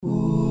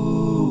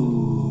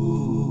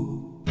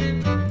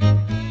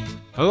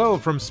Hello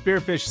from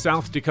Spearfish,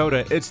 South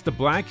Dakota. It's the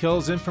Black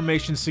Hills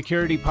Information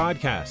Security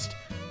Podcast.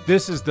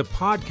 This is the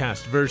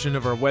podcast version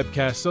of our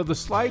webcast, so the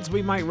slides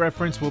we might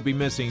reference will be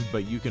missing,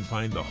 but you can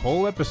find the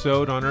whole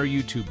episode on our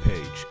YouTube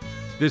page.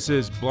 This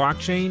is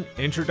Blockchain,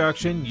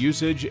 Introduction,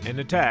 Usage, and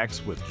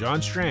Attacks with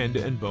John Strand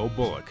and Bo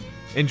Bullock.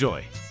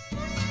 Enjoy.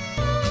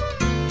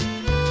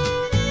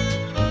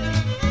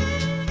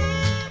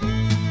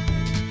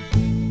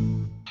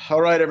 All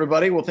right,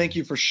 everybody. Well, thank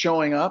you for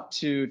showing up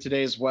to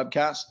today's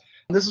webcast.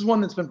 This is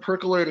one that's been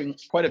percolating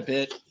quite a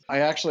bit. I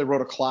actually wrote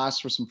a class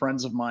for some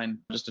friends of mine,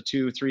 just a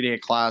 2-3 day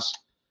class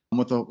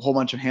with a whole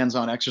bunch of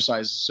hands-on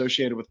exercises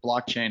associated with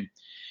blockchain.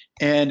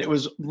 And it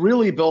was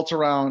really built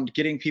around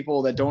getting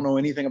people that don't know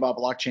anything about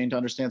blockchain to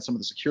understand some of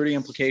the security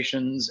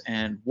implications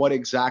and what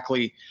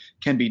exactly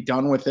can be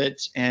done with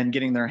it and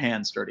getting their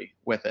hands dirty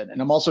with it.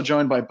 And I'm also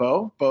joined by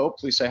Bo. Bo,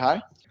 please say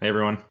hi. Hey,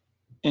 everyone.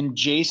 And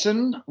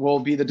Jason will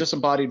be the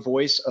disembodied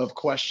voice of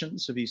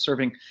questions. So he's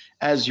serving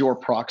as your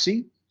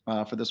proxy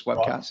for this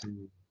webcast.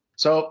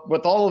 So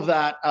with all of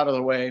that out of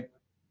the way,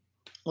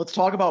 let's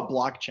talk about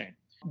blockchain.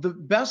 The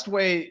best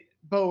way,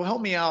 Bo,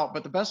 help me out,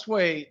 but the best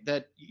way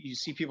that you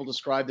see people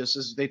describe this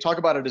is they talk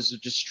about it as a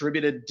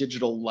distributed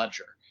digital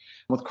ledger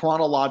with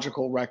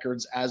chronological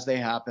records as they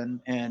happen.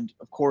 And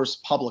of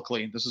course,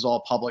 publicly, this is all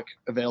public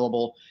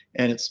available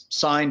and it's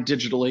signed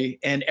digitally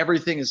and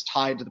everything is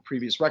tied to the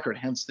previous record,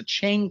 hence the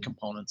chain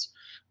components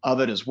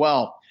of it as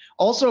well.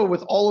 Also,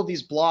 with all of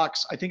these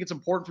blocks, I think it's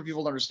important for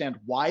people to understand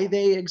why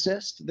they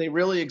exist. They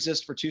really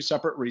exist for two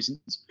separate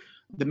reasons.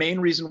 The main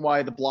reason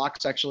why the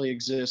blocks actually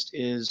exist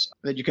is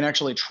that you can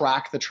actually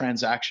track the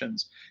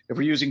transactions. If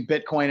we're using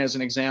Bitcoin as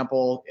an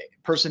example,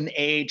 person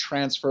A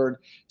transferred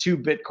 2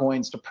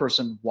 Bitcoins to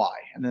person Y,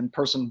 and then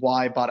person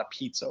Y bought a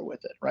pizza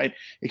with it, right?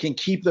 It can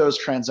keep those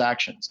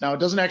transactions. Now, it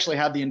doesn't actually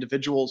have the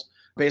individuals,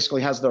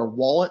 basically has their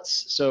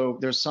wallets, so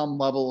there's some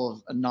level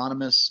of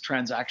anonymous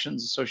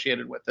transactions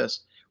associated with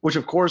this, which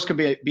of course could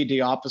be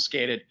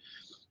deobfuscated.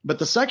 But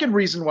the second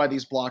reason why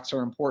these blocks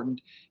are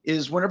important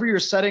is whenever you're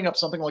setting up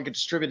something like a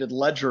distributed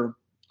ledger,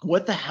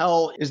 what the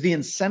hell is the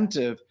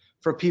incentive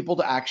for people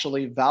to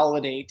actually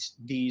validate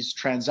these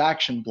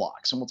transaction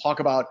blocks? And we'll talk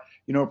about,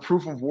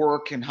 proof of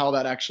work and how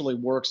that actually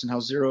works and how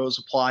zeros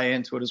apply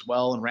into it as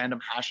well and random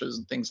hashes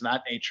and things of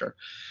that nature.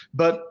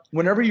 But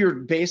whenever you're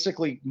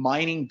basically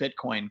mining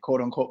Bitcoin,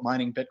 quote unquote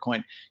mining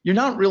Bitcoin, you're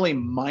not really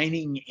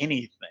mining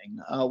anything.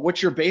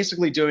 What you're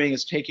basically doing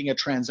is taking a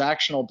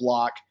transactional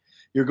block.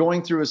 You're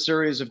going through a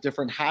series of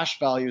different hash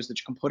values that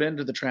you can put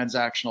into the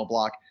transactional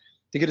block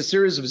to get a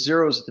series of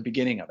zeros at the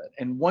beginning of it.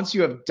 And once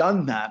you have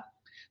done that,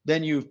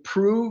 then you've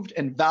proved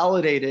and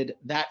validated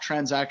that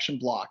transaction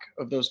block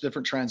of those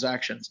different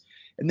transactions.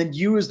 And then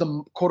you as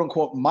the quote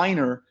unquote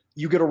miner,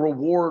 you get a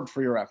reward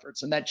for your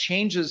efforts. And that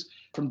changes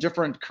from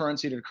different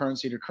currency to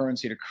currency to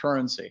currency to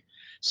currency.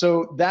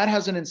 So that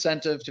has an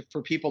incentive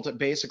for people to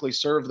basically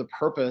serve the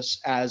purpose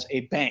as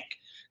a bank.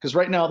 Because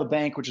right now the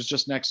bank, which is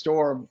just next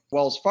door,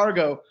 Wells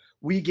Fargo,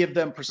 we give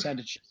them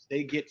percentages.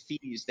 They get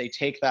fees. They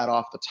take that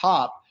off the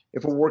top.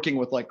 If we're working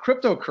with like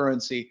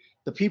cryptocurrency,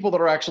 the people that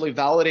are actually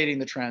validating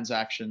the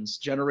transactions,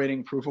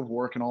 generating proof of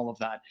work and all of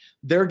that,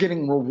 they're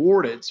getting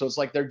rewarded. So it's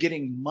like they're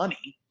getting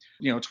money,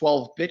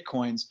 12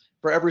 Bitcoins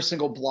for every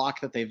single block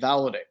that they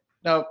validate.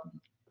 Now,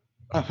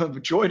 I'm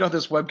joined on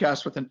this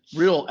webcast with a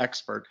real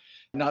expert,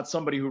 not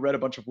somebody who read a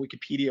bunch of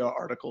Wikipedia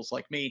articles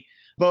like me.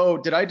 Bo,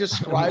 did I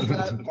describe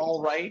that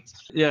all right?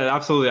 Yeah,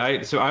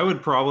 absolutely. So I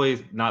would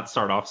probably not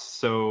start off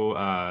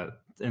so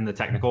in the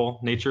technical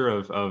nature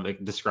of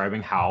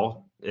describing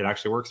how it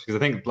actually works, because I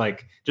think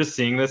like just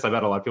seeing this, I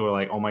bet a lot of people are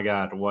like, oh my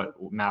God, what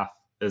math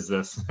is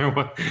this?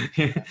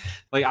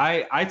 Like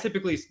I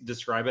typically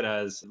describe it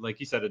as, like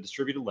you said, a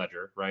distributed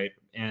ledger, right?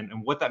 And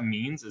what that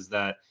means is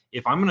that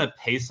if I'm going to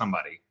pay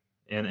somebody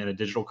in a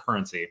digital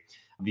currency,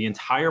 the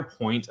entire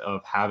point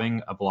of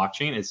having a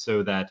blockchain is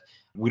so that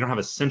we don't have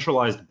a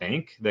centralized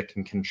bank that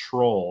can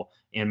control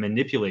and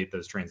manipulate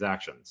those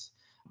transactions.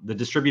 The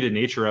distributed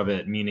nature of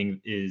it, meaning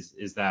is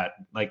that,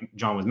 like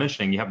John was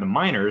mentioning, you have the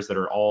miners that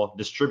are all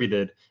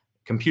distributed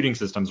computing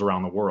systems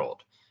around the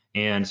world.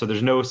 And so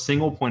there's no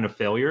single point of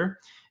failure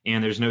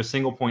and there's no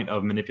single point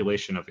of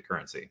manipulation of the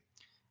currency.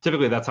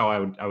 Typically, that's how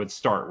I would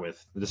start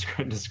with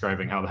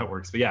describing how that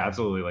works. But yeah,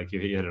 absolutely, like you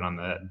hit it on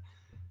the head.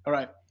 All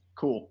right,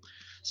 cool.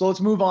 So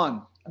let's move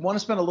on. I want to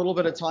spend a little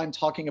bit of time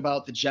talking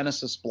about the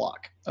genesis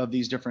block of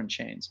these different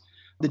chains.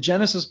 The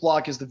genesis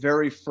block is the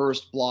very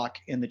first block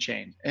in the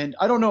chain. And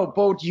I don't know,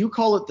 Bo, do you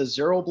call it the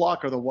 0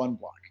 block or the 1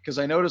 block? Because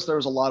I noticed there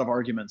was a lot of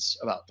arguments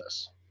about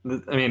this.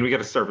 I mean, we got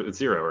to start with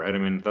 0, right? I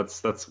mean,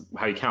 that's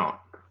how you count.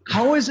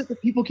 How is it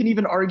that people can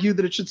even argue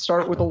that it should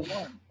start with a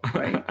 1,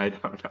 right? I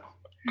don't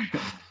know.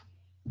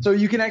 So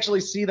you can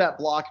actually see that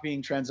block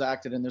being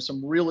transacted, and there's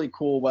some really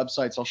cool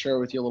websites I'll share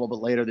with you a little bit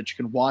later that you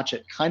can watch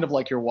it, kind of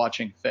like you're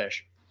watching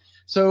fish.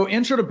 So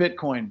intro to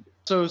Bitcoin.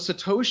 So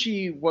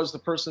Satoshi was the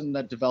person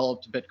that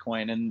developed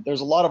Bitcoin, and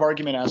there's a lot of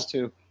argument as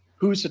to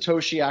who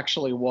Satoshi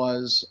actually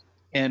was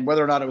and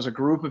whether or not it was a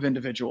group of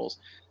individuals.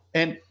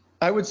 And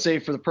I would say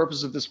for the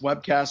purpose of this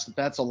webcast,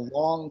 that's a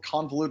long,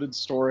 convoluted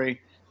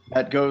story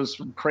that goes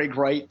from Craig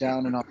Wright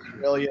down in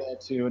Australia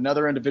to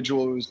another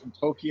individual who's in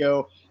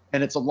Tokyo.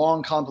 And it's a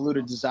long,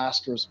 convoluted,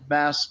 disastrous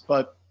mess,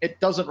 but it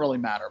doesn't really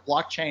matter.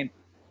 Blockchain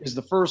is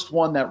the first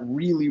one that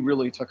really,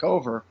 really took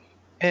over.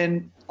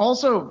 And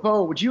also,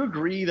 Bo, would you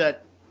agree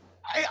that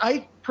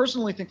I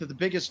personally think that the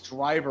biggest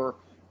driver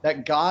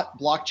that got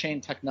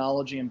blockchain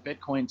technology and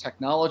Bitcoin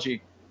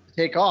technology to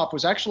take off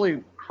was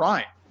actually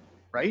crime,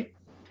 right?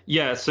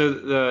 Yeah,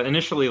 so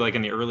initially, like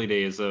in the early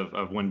days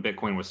of when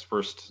Bitcoin was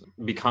first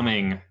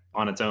becoming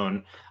on its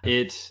own,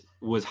 it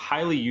was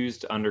highly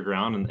used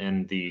underground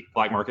in the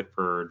black market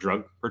for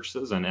drug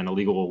purchases and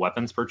illegal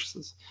weapons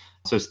purchases.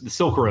 So the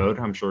Silk Road,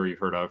 I'm sure you've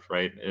heard of,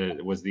 right?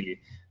 It was the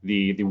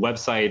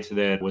website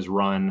that was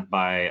run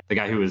by the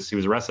guy who was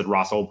arrested,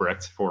 Ross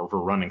Ulbricht, for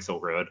running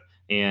Silk Road,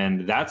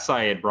 and that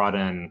site brought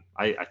in,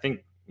 I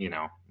think,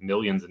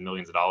 millions and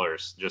millions of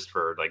dollars just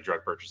for like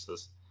drug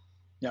purchases.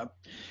 Yeah.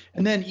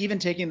 And then even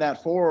taking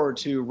that forward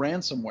to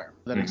ransomware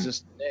that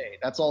exists today,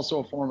 that's also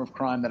a form of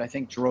crime that I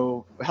think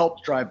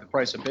helped drive the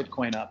price of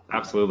Bitcoin up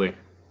Absolutely.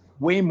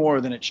 way more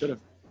than it should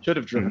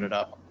have driven it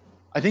up.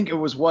 I think it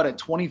was at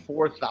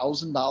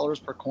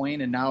 $24,000 per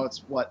coin, and now it's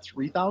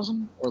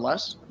 $3,000 or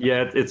less?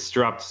 Yeah, it's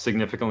dropped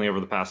significantly over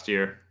the past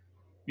year.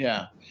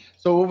 Yeah.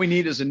 So what we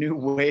need is a new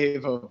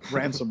wave of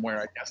ransomware,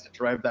 I guess, to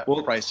drive that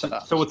price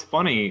up. So what's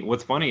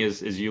funny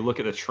is you look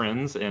at the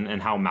trends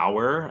and how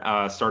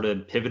malware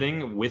started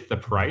pivoting with the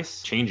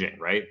price changing,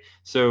 right?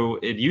 So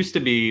it used to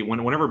be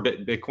whenever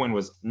Bitcoin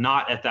was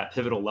not at that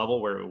pivotal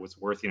level where it was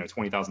worth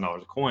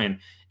 $20,000 a coin,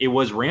 it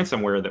was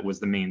ransomware that was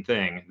the main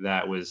thing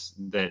that was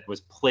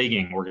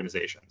plaguing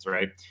organizations,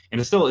 right? And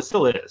it still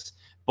is.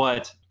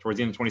 But towards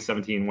the end of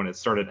 2017, when it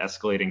started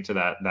escalating to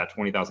that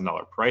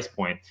 $20,000 price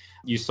point,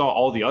 you saw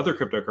all the other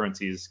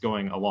cryptocurrencies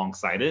going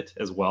alongside it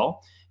as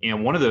well.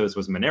 And one of those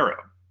was Monero.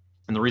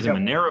 And the reason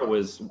Monero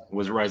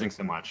was rising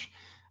so much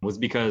was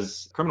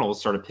because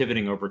criminals started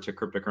pivoting over to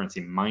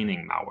cryptocurrency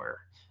mining malware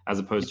as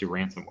opposed to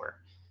ransomware.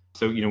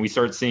 So, we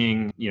start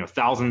seeing,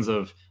 thousands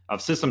of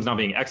systems now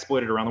being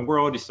exploited around the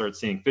world. You start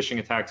seeing phishing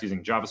attacks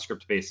using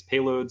JavaScript-based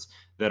payloads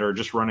that are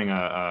just running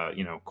a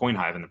coin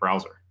hive in the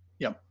browser.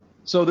 Yep.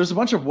 So there's a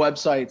bunch of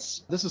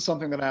websites. This is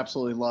something that I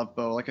absolutely love,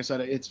 Bo. Like I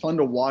said, it's fun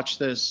to watch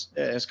this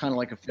as kind of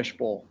like a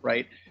fishbowl,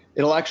 right?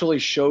 It'll actually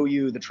show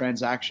you the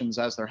transactions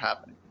as they're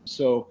happening.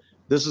 So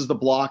this is the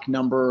block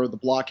number, the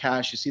block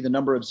hash. You see the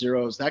number of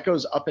zeros. That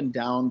goes up and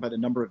down by the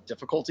number of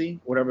difficulty,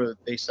 whatever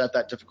they set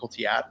that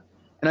difficulty at.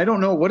 And I don't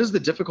know, what is the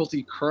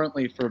difficulty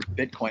currently for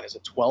Bitcoin? Is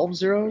it 12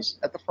 zeros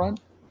at the front?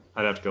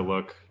 I'd have to go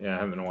look. Yeah, I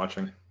haven't been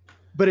watching.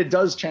 But it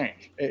does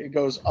change. It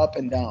goes up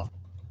and down.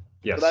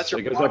 Yes, so that's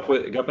it goes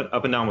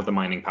up and down with the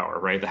mining power,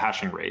 right? The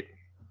hashing rate.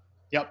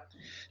 Yep.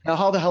 Now,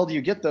 how the hell do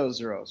you get those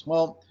zeros?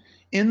 Well,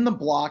 in the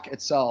block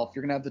itself,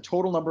 you're going to have the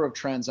total number of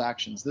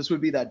transactions. This would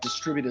be that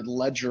distributed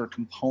ledger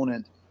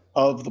component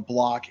of the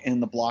block in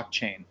the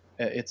blockchain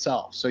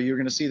itself. So you're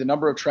going to see the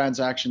number of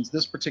transactions.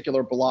 This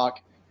particular block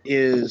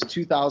is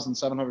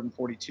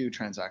 2,742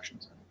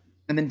 transactions.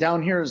 And then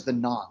down here is the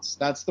nonce.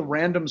 That's the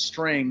random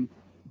string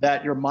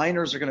that your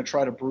miners are going to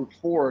try to brute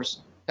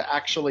force to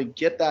actually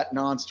get that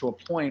nonce to a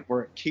point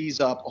where it keys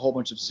up a whole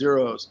bunch of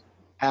zeros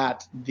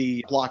at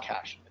the block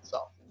hash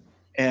itself.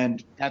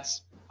 And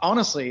that's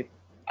honestly,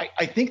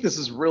 I think this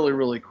is really,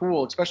 really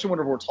cool, especially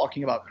whenever we're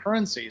talking about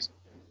currencies,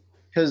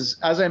 because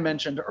as I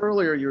mentioned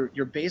earlier,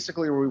 you're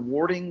basically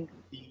rewarding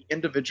the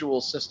individual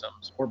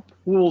systems or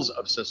pools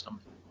of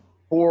systems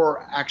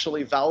for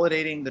actually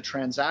validating the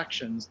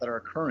transactions that are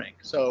occurring.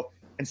 So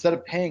instead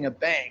of paying a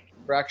bank,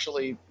 you're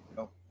actually,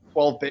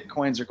 12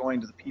 Bitcoins are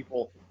going to the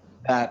people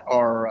that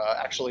are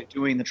actually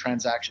doing the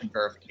transaction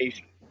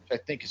verification, which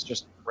I think is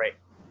just great.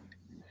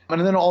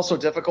 And then also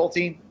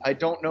difficulty. I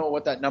don't know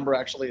what that number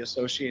actually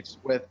associates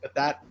with, but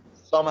that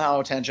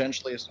somehow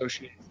tangentially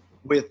associates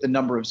with the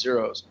number of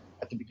zeros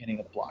at the beginning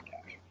of the block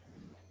hash.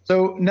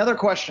 So another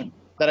question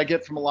that I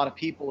get from a lot of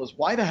people is,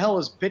 why the hell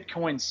is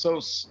Bitcoin so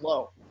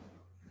slow?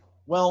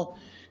 Well,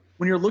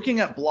 when you're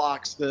looking at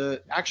blocks,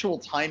 the actual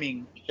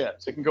timing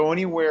shifts. It can go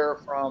anywhere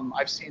from,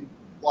 I've seen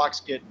blocks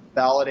get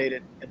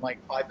validated in like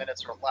 5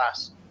 minutes or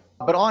less.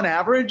 But on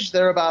average,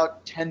 they're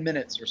about 10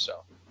 minutes or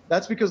so.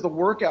 That's because the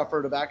work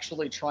effort of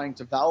actually trying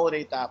to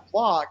validate that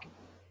block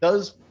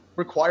does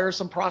require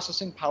some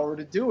processing power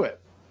to do it.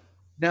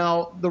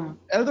 Now, the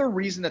other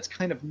reason that's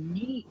kind of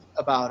neat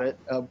about it,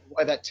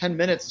 why that 10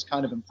 minutes is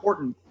kind of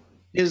important,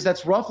 is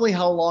that's roughly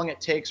how long it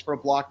takes for a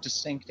block to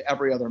sync to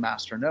every other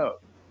master node.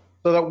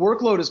 So that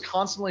workload is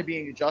constantly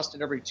being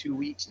adjusted every 2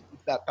 weeks to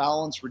keep that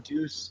balance,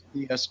 reduce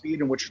the speed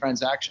in which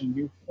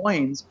new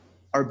coins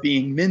are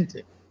being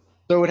minted.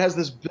 So it has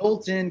this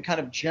built-in kind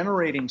of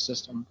generating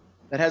system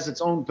that has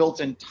its own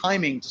built-in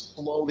timing to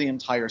slow the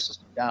entire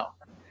system down.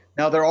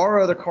 Now, there are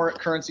other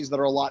currencies that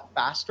are a lot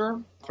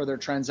faster for their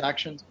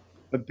transactions,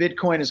 but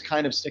Bitcoin is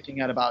kind of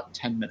sticking at about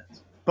 10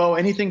 minutes. Bo,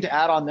 anything to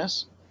add on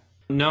this?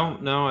 No,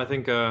 I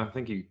think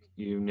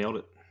you nailed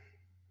it.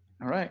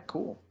 All right,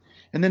 cool.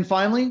 And then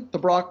finally, the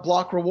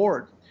block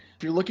reward.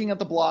 If you're looking at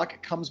the block,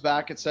 it comes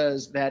back, it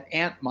says that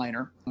Ant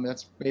Miner,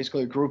 that's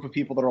basically a group of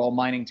people that are all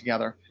mining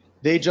together,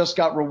 They just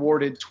got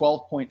rewarded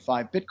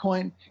 12.5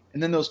 Bitcoin,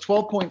 and then those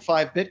 12.5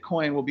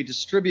 Bitcoin will be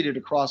distributed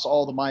across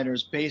all the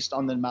miners based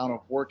on the amount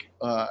of work,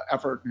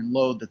 effort, and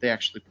load that they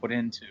actually put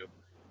into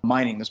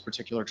mining this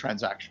particular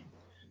transaction.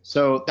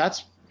 So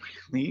that's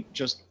really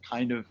just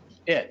kind of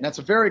it. And that's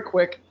a very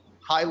quick,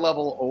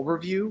 high-level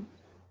overview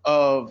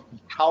of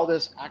how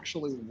this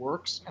actually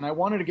works. And I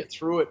wanted to get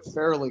through it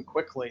fairly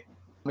quickly.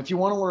 If you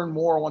want to learn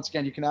more, once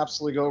again, you can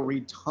absolutely go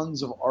read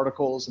tons of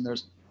articles, and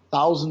there's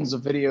thousands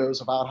of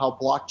videos about how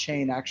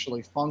blockchain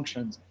actually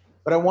functions.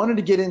 But I wanted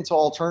to get into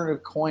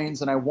alternative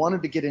coins, and I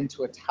wanted to get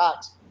into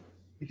attacks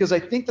because I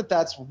think that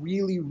that's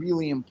really,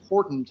 really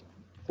important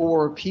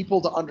for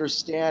people to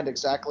understand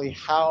exactly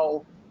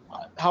how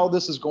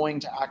this is going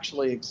to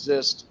actually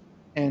exist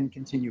and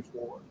continue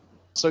forward.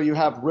 So you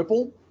have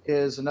Ripple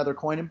is another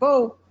coin. And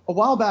Bo, a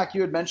while back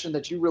you had mentioned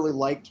that you really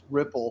liked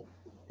Ripple,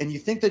 and you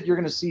think that you're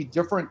going to see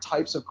different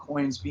types of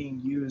coins being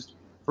used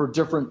for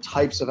different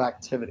types of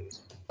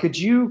activities. Could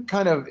you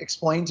kind of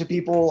explain to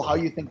people how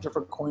you think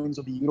different coins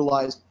will be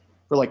utilized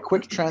for like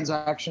quick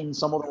transactions?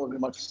 Some of them will be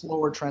much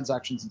slower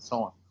transactions and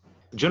so on.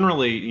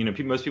 Generally,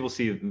 most people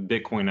see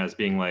Bitcoin as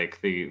being like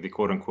the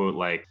quote unquote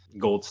like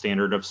gold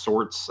standard of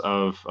sorts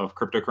of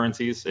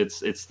cryptocurrencies.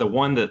 It's the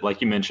one that,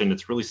 like you mentioned,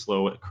 it's really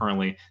slow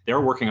currently. They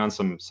are working on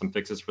some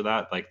fixes for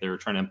that. Like they're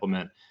trying to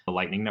implement a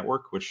Lightning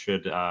Network, which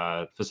should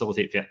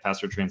facilitate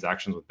faster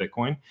transactions with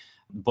Bitcoin.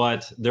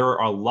 But there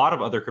are a lot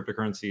of other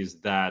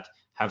cryptocurrencies that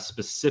have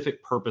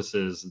specific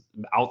purposes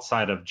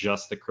outside of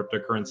just the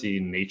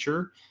cryptocurrency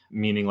nature,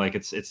 meaning like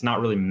it's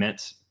not really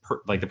meant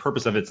like the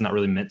purpose of it's not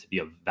really meant to be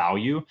of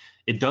value.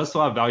 It does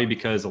still have value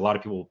because a lot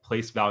of people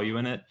place value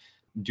in it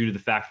due to the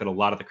fact that a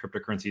lot of the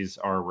cryptocurrencies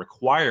are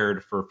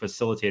required for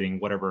facilitating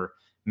whatever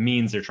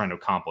means they're trying to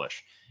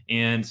accomplish.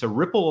 And so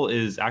Ripple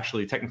is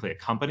actually technically a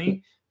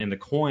company, and the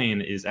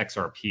coin is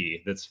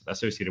XRP that's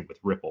associated with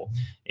Ripple.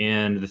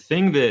 And the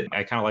thing that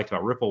I kind of liked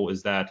about Ripple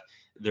is that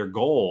their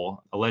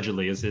goal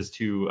allegedly is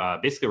to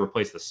basically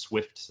replace the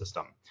SWIFT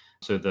system.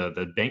 So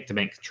the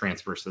bank-to-bank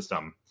transfer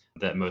system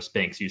that most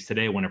banks use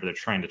today whenever they're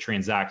trying to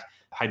transact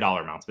high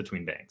dollar amounts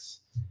between banks.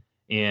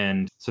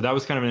 And so that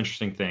was kind of an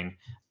interesting thing.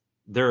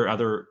 There are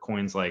other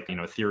coins like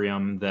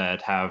Ethereum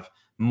that have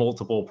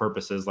multiple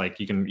purposes. Like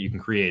you can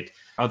create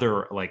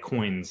other like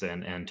coins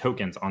and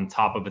tokens on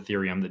top of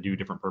Ethereum that do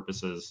different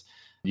purposes.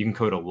 You can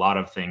code a lot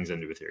of things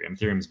into Ethereum.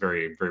 Ethereum is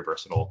very, very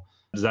versatile.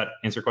 Does that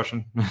answer your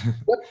question?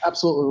 Yep,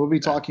 absolutely. We'll be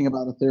talking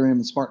about Ethereum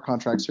and smart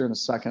contracts here in a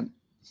second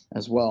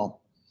as well.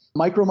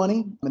 Micro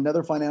money,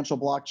 another financial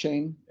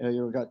blockchain.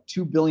 You've got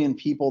 2 billion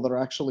people that are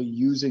actually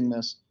using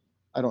this.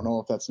 I don't know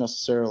if that's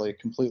necessarily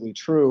completely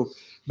true,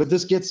 but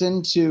this gets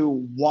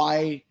into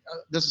why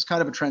this is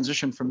kind of a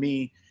transition for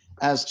me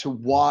as to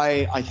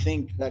why I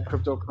think that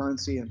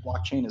cryptocurrency and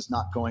blockchain is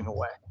not going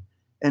away.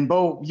 And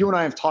Bo, you and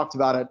I have talked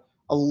about it.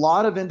 A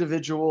lot of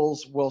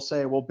individuals will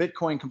say, well,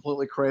 Bitcoin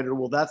completely created.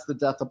 Well, that's the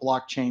death of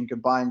blockchain.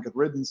 Goodbye and good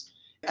riddance.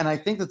 And I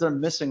think that they're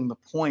missing the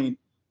point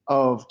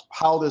of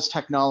how this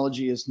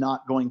technology is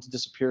not going to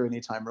disappear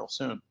anytime real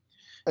soon.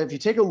 If you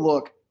take a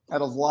look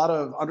at a lot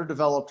of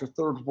underdeveloped or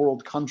third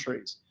world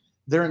countries,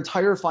 their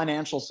entire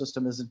financial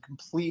system is in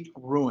complete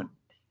ruin.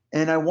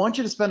 And I want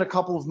you to spend a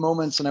couple of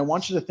moments, and I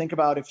want you to think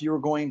about if you were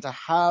going to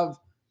have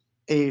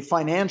a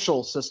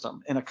financial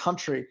system in a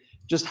country,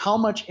 just how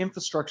much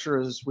infrastructure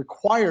is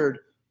required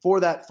for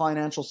that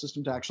financial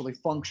system to actually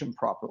function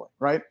properly,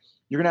 right?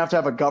 You're going to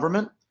have a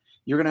government.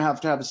 You're going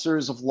to have a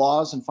series of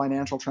laws and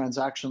financial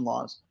transaction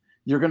laws.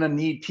 You're going to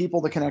need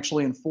people that can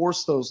actually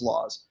enforce those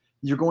laws.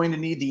 You're going to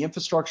need the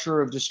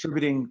infrastructure of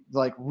distributing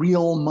like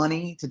real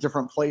money to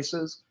different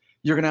places.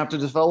 You're going to have to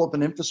develop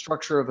an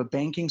infrastructure of a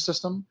banking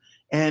system.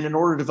 And in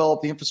order to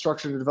develop the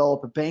infrastructure to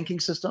develop a banking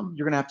system,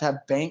 you're going to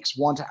have banks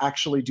want to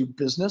actually do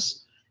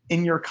business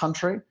in your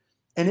country.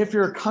 And if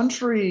your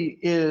country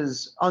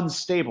is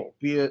unstable,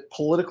 be it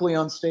politically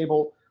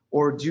unstable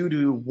or due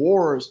to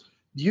wars,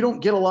 you don't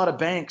get a lot of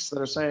banks that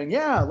are saying,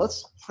 yeah,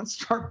 let's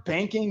start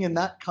banking in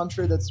that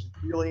country that's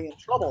really in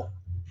trouble.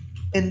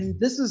 And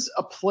this is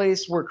a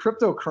place where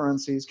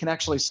cryptocurrencies can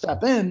actually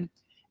step in,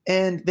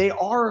 and they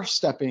are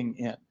stepping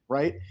in,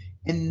 right?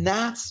 And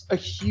that's a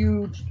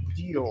huge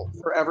deal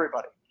for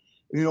everybody.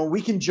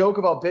 We can joke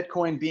about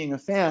Bitcoin being a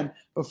fan,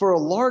 but for a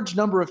large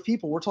number of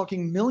people, we're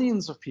talking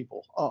millions of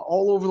people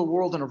all over the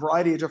world in a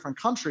variety of different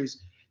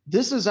countries,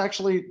 this is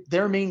actually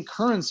their main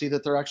currency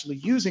that they're actually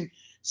using,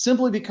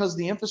 simply because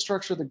the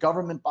infrastructure, the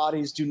government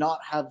bodies do not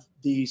have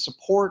the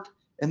support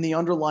and the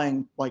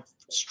underlying like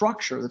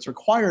structure that's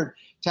required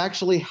to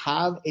actually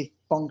have a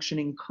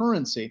functioning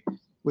currency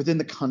within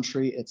the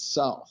country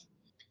itself.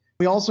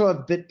 We also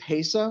have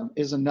BitPesa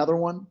is another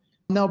one.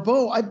 Now,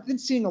 Bo, I've been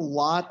seeing a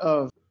lot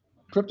of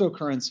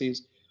cryptocurrencies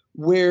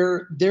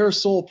where their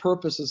sole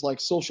purpose is like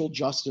social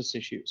justice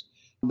issues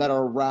that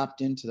are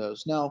wrapped into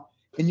those. Now,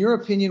 in your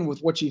opinion,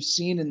 with what you've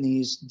seen in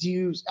these, do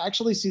you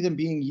actually see them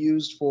being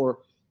used for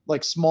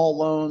like small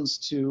loans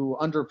to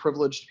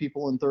underprivileged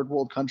people in third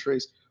world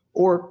countries?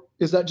 Or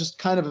is that just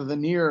kind of a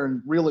veneer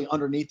and really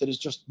underneath it is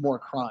just more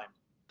crime?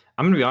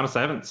 I'm gonna be honest,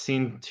 I haven't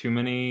seen too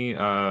many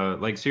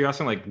like, so you're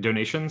asking like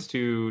donations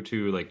to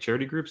like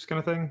charity groups kind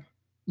of thing?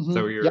 Is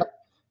that what you're? Yep.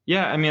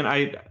 Yeah, I mean,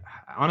 I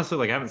honestly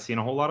like I haven't seen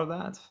a whole lot of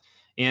that.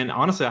 And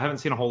honestly, I haven't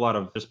seen a whole lot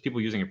of just people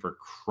using it for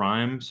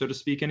crime, so to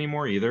speak,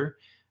 anymore either.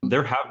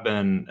 There have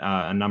been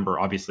a number,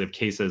 obviously, of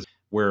cases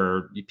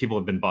where people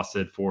have been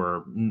busted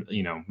for,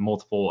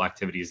 multiple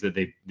activities that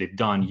they've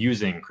done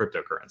using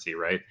cryptocurrency,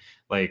 right?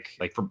 Like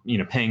for,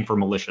 paying for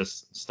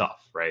malicious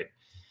stuff, right?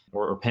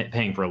 Or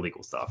paying for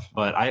illegal stuff.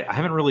 But I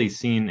haven't really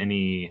seen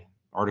any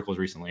articles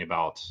recently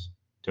about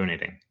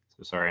donating.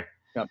 So sorry.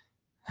 Yep.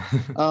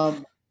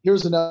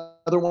 Here's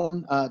another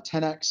one.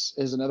 10x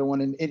is another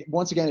one. And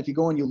once again, if you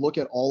go and you look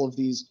at all of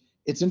these,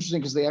 it's interesting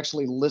because they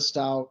actually list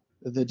out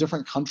the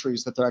different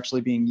countries that they're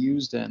actually being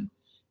used in.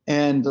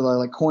 And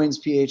like Coins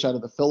PH out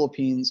of the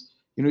Philippines,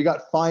 you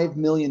got 5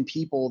 million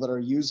people that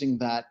are using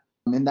that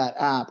in that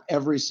app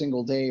every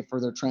single day for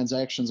their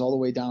transactions, all the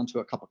way down to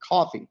a cup of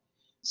coffee.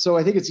 So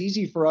I think it's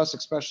easy for us,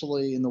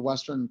 especially in the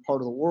Western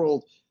part of the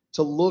world,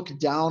 to look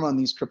down on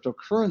these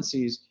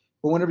cryptocurrencies.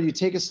 But whenever you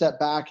take a step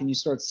back and you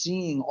start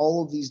seeing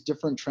all of these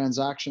different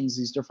transactions,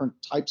 these different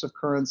types of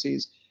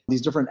currencies,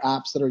 these different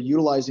apps that are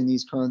utilizing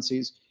these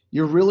currencies,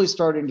 you're really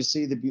starting to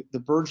see the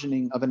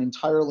burgeoning of an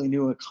entirely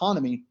new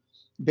economy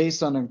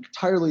based on an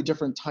entirely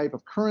different type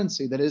of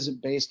currency that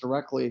isn't based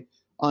directly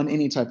on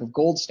any type of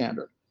gold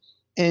standard.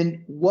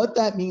 And what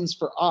that means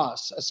for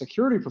us as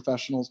security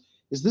professionals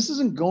is this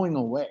isn't going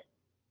away.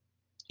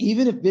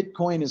 Even if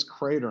Bitcoin is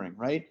cratering,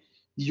 right?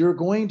 You're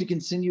going to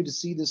continue to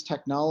see this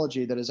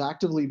technology that is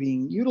actively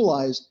being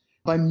utilized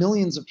by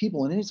millions of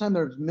people. And anytime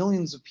there's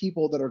millions of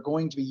people that are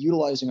going to be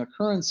utilizing a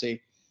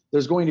currency,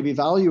 there's going to be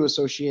value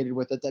associated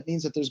with it. That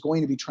means that there's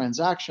going to be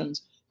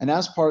transactions. And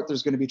as part,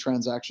 there's going to be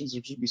transactions.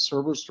 There's going to be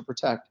servers to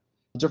protect.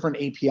 Different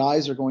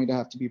APIs are going to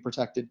have to be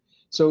protected.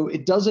 So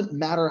it doesn't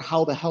matter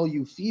how the hell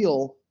you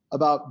feel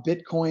about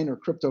Bitcoin or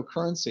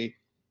cryptocurrency.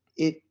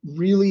 It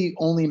really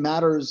only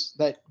matters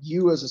that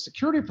you as a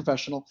security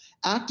professional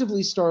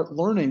actively start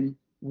learning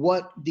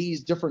what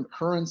these different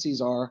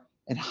currencies are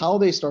and how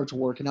they start to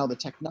work and how the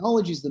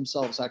technologies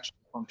themselves actually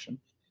function.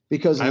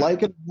 Because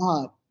like it or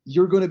not,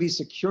 you're going to be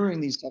securing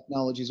these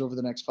technologies over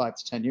the next 5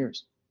 to 10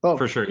 years. Oh,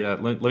 for sure. Yeah.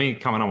 Let me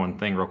comment on one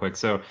thing real quick.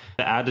 So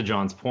to add to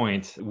John's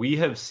point, we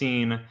have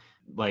seen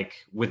like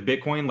with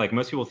Bitcoin, like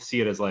most people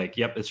see it as like,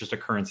 yep, it's just a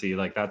currency.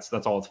 Like that's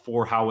all it's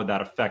for. How would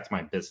that affect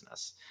my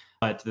business?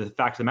 But the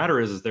fact of the matter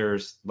is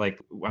there's like,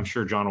 I'm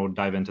sure John will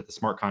dive into the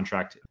smart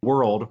contract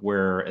world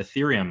where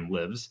Ethereum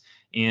lives.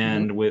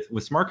 And with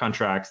smart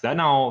contracts, that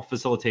now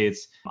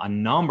facilitates a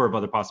number of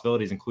other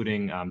possibilities,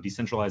 including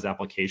decentralized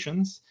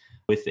applications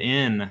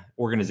within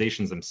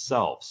organizations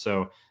themselves.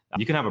 So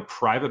you can have a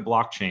private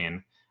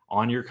blockchain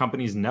on your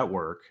company's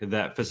network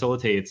that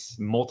facilitates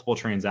multiple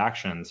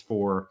transactions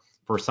for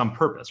some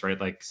purpose,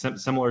 right? Like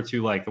similar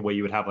to like the way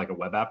you would have like a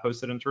web app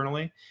hosted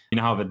internally,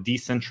 have a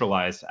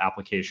decentralized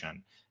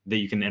application that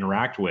you can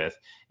interact with.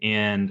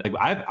 And like,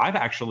 I've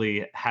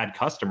actually had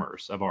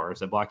customers of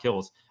ours at Black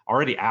Hills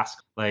already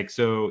ask, like,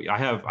 so I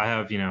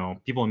have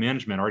people in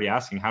management already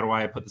asking, how do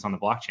I put this on the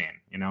blockchain?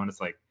 And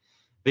it's like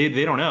they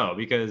don't know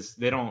because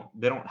they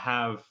don't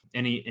have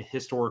any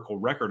historical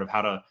record of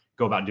how to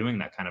go about doing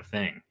that kind of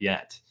thing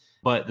yet.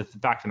 But the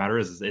fact of the matter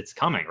is it's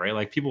coming, right?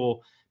 Like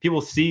people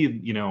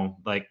see,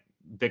 like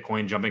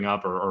Bitcoin jumping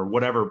up or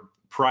whatever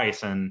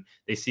price, and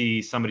they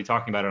see somebody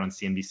talking about it on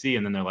CNBC,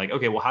 and then they're like,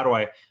 okay, well, how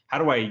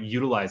do I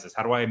utilize this?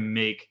 How do I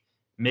make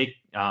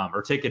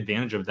or take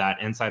advantage of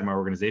that inside my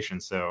organization?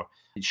 So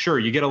sure,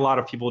 you get a lot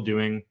of people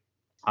doing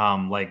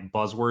like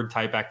buzzword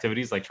type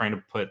activities, like trying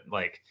to put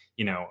like,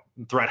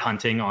 threat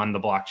hunting on the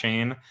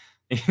blockchain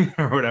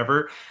or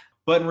whatever.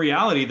 But in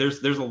reality,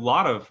 there's a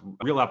lot of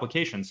real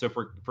applications. So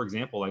for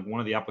example, like one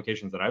of the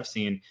applications that I've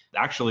seen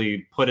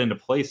actually put into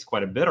place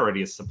quite a bit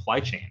already is supply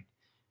chain.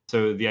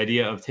 So the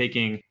idea of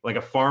taking like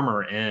a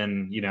farmer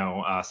in,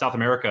 South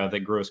America that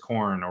grows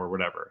corn or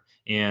whatever,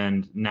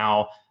 and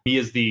now me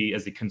as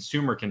the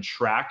consumer can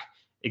track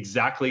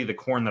exactly the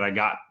corn that I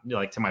got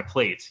like to my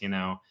plate,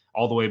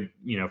 all the way,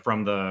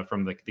 from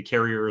the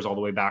carriers all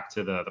the way back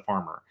to the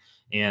farmer.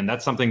 And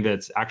that's something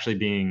that's actually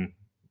being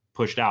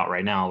pushed out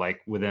right now, like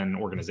within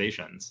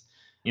organizations.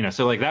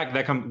 So like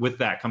that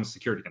comes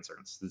security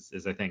concerns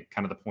is I think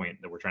kind of the point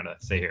that we're trying to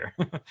say here.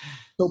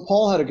 So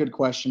Paul had a good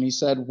question. He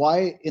said,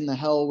 why in the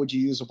hell would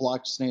you use a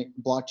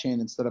blockchain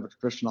instead of a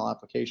traditional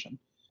application?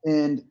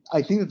 And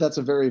I think that that's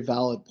a very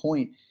valid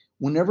point.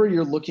 Whenever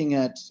you're looking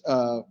at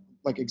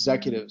like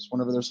executives,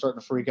 whenever they're starting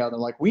to freak out, they're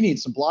like, we need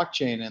some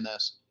blockchain in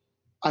this.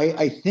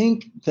 I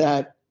think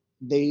that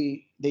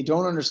they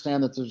don't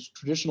understand that there's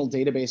traditional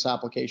database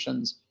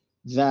applications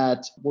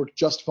that work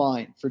just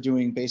fine for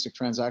doing basic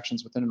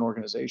transactions within an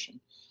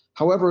organization.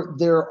 However,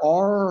 there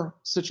are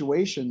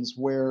situations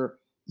where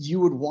you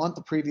would want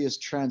the previous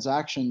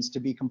transactions to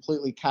be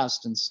completely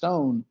cast in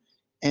stone,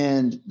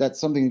 and that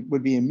something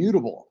would be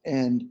immutable.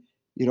 And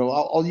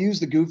I'll use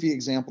the goofy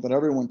example that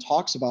everyone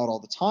talks about all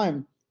the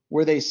time,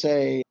 where they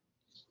say,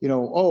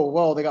 oh,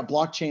 well, they got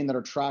blockchain that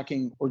are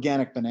tracking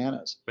organic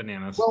bananas.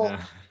 Bananas. Well,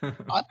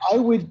 Yeah.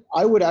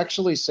 I would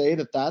actually say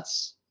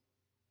that's,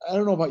 I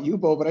don't know about you,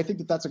 Bo, but I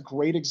think that's a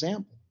great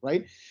example,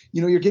 right?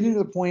 You're getting to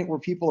the point where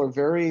people are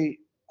very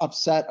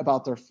upset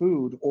about their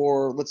food,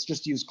 or let's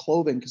just use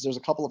clothing, because there's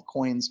a couple of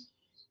coins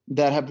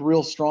that have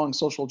real strong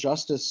social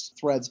justice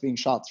threads being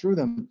shot through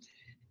them.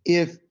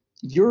 If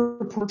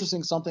you're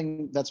purchasing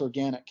something that's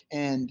organic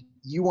and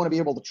you want to be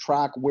able to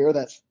track where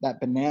that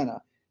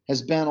banana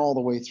has been all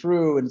the way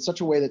through in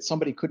such a way that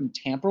somebody couldn't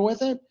tamper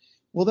with it,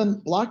 well,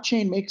 then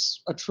blockchain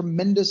makes a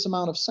tremendous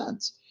amount of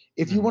sense.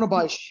 If you want to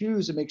buy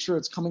shoes and make sure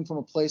it's coming from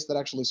a place that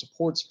actually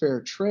supports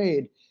fair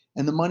trade,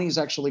 and the money is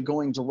actually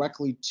going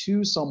directly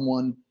to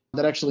someone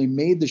that actually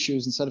made the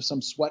shoes instead of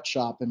some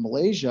sweatshop in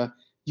Malaysia,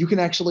 you can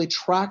actually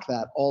track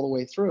that all the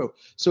way through.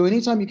 So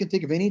anytime you can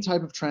think of any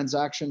type of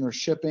transaction or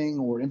shipping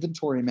or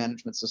inventory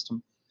management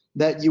system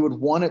that you would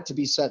want it to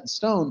be set in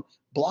stone,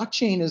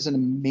 blockchain is an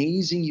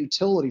amazing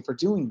utility for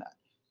doing that.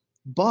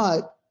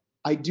 But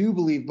I do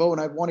believe, Bo,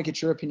 and I want to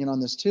get your opinion on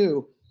this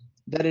too,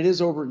 that it is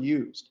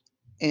overused.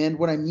 And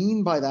what I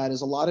mean by that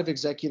is a lot of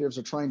executives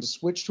are trying to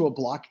switch to a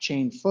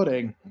blockchain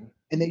footing,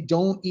 and they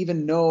don't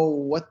even know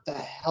what the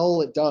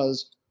hell it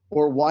does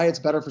or why it's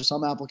better for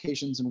some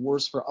applications and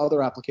worse for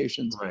other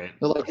applications. Right.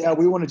 They're like, yeah,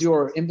 we want to do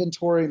our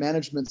inventory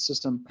management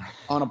system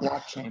on a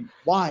blockchain.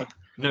 Why?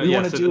 No, We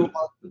yeah. want to So do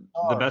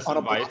the best on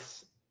a block.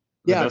 advice,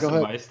 the Yeah, best go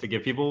ahead. advice to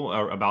give people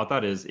about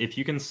that is if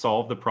you can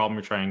solve the problem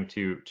you're trying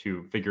to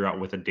figure out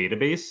with a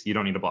database, you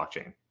don't need a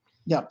blockchain.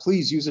 Yeah,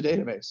 please use a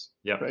database.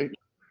 Yeah. Right.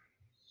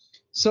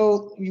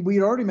 So we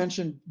had already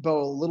mentioned,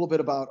 Bo, a little bit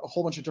about a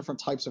whole bunch of different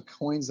types of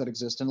coins that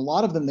exist, and a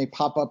lot of them, they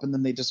pop up and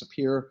then they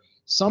disappear.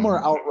 Some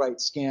are outright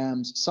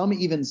scams. Some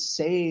even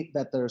say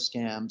that they're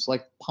scams,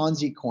 like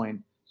Ponzi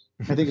coin.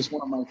 I think it's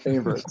one of my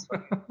favorites.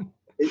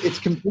 It's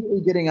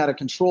completely getting out of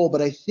control,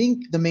 but I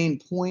think the main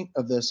point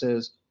of this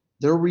is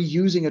they're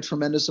reusing a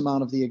tremendous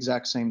amount of the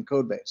exact same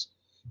code base.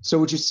 So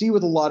what you see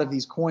with a lot of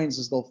these coins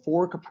is they'll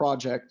fork a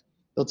project,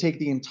 they'll take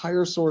the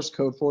entire source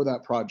code for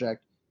that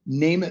project,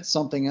 name it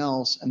something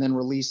else, and then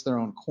release their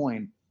own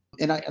coin.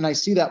 And I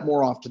see that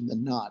more often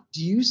than not.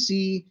 Do you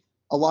see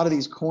a lot of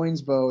these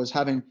coins, Bo, as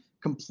having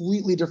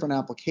completely different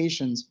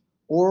applications,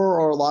 or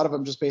are a lot of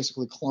them just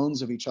basically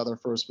clones of each other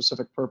for a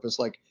specific purpose?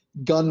 Like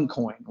Gun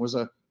Coin was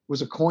a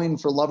coin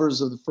for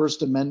lovers of the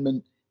First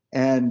Amendment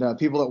and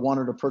people that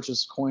wanted to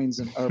purchase coins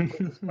in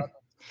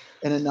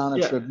a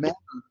non-attrib manner.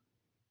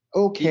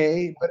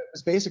 Okay, but it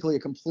was basically a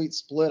complete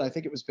split. I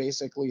think it was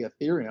basically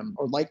Ethereum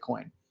or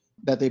Litecoin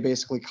that they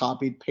basically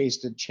copied,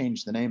 pasted,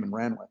 changed the name, and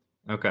ran with.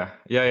 Okay.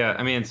 Yeah.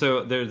 I mean,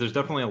 so there's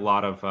definitely a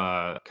lot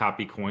of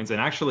copy coins, and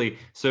actually,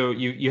 so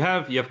you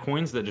have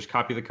coins that just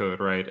copy the code,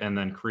 right, and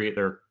then create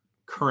their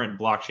current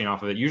blockchain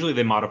off of it. Usually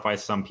they modify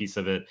some piece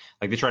of it,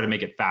 like they try to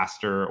make it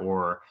faster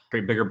or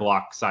create bigger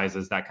block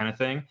sizes, that kind of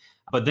thing.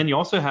 But then you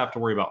also have to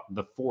worry about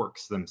the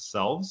forks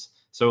themselves.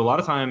 So a lot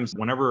of times,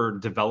 whenever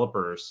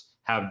developers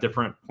have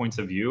different points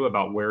of view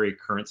about where a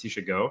currency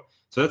should go.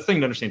 So that's the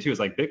thing to understand too, is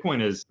like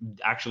Bitcoin is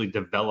actually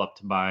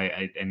developed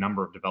by a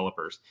number of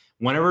developers.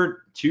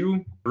 Whenever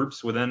two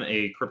groups within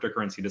a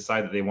cryptocurrency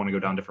decide that they want to go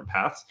down different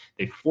paths,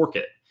 they fork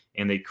it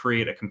and they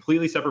create a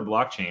completely separate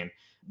blockchain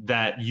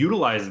that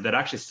utilizes, that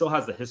actually still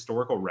has the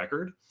historical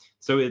record.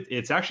 So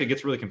it's actually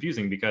gets really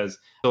confusing because,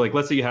 so like,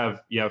 let's say you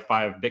have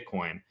 5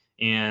 Bitcoin,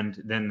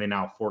 and then they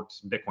now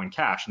forked Bitcoin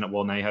Cash, and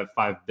well, now you have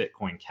 5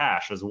 Bitcoin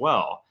Cash as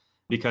well,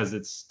 because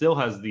it still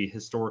has the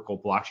historical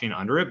blockchain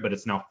under it, but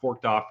it's now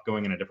forked off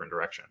going in a different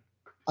direction.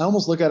 I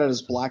almost look at it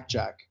as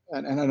blackjack,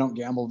 and I don't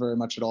gamble very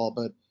much at all,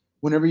 but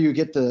whenever you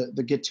get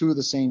get two of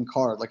the same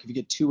card, like if you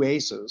get 2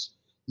 aces,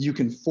 you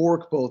can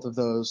fork both of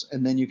those,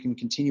 and then you can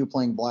continue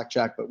playing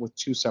blackjack, but with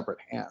 2 separate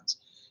hands.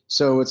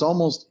 So it's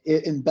almost,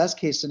 in best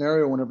case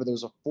scenario, whenever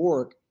there's a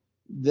fork,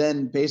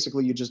 then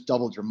basically you just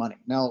doubled your money.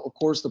 Now, of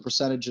course, the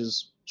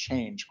percentages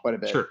change quite a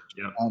bit. Sure.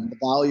 Yeah. The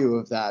value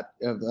of that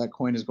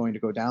coin is going to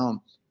go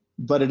down,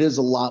 but it is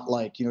a lot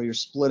like, you're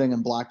splitting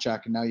in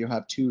blackjack, and now you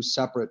have 2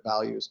 separate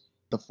values,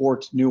 the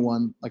forked new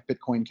one, like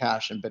Bitcoin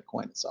Cash and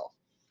Bitcoin itself.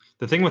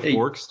 The thing with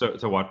forks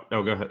to what?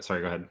 Oh, go ahead.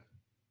 Sorry, go ahead.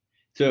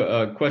 So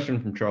a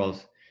question from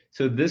Charles.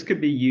 So this could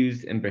be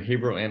used in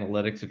behavioral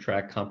analytics to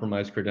track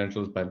compromised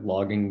credentials by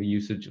logging the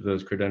usage of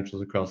those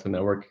credentials across the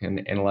network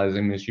and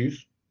analyzing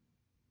misuse?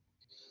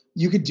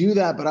 You could do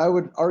that, but I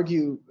would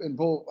argue, and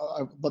Bo,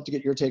 I'd love to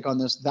get your take on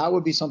this, that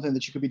would be something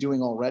that you could be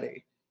doing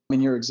already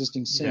in your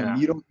existing SIM. Yeah.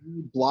 You don't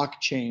need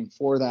blockchain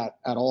for that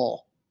at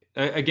all.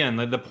 Again,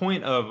 the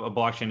point of a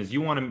blockchain is you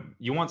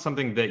want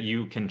something that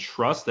you can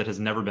trust that has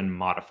never been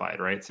modified,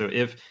 right? So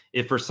if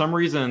for some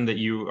reason that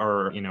you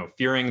are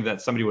fearing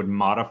that somebody would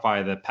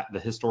modify the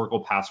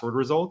historical password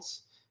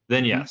results,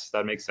 then yes,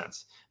 that makes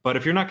sense. But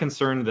if you're not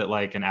concerned that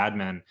like an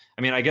admin,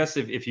 I mean, I guess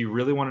if you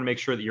really want to make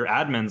sure that your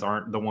admins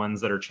aren't the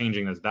ones that are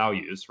changing those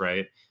values,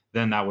 right,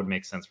 then that would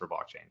make sense for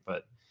blockchain.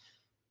 But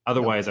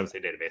otherwise, I would say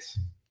database.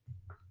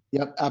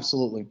 Yep,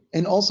 absolutely.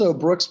 And also,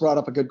 Brooks brought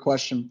up a good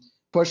question.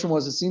 Question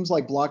was, it seems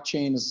like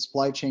blockchain as a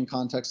supply chain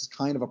context is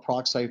kind of a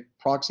proxy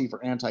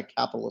for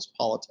anti-capitalist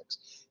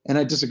politics. And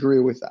I disagree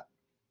with that.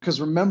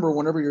 Because remember,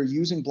 whenever you're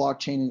using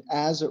blockchain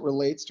as it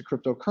relates to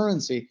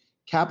cryptocurrency,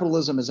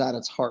 capitalism is at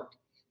its heart.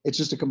 It's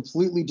just a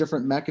completely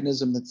different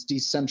mechanism that's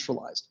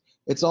decentralized.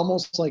 It's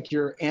almost like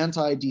your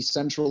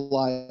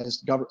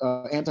anti-decentralized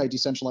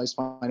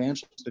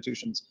financial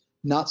institutions,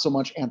 not so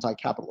much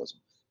anti-capitalism.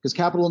 Because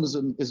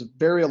capitalism is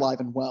very alive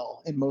and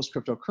well in most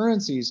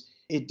cryptocurrencies.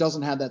 It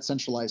doesn't have that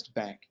centralized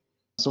bank.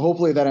 So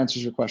hopefully that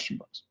answers your question,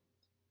 Brooks.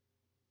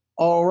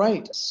 All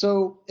right,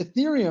 so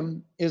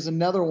Ethereum is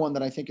another one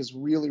that I think is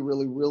really,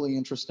 really, really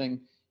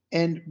interesting.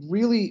 And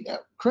really,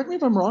 correct me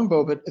if I'm wrong,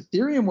 Bo, but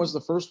Ethereum was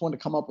the first one to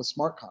come up with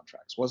smart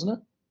contracts, wasn't it?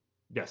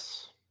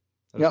 Yes,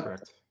 that's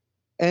correct.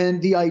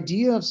 And the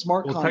idea of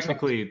smart contracts.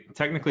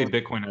 Technically,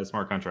 Bitcoin has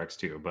smart contracts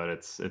too, but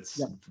it's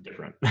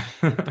different.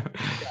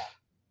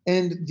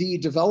 And the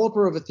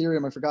developer of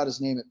Ethereum, I forgot his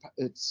name,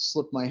 it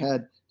slipped my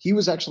head. He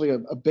was actually a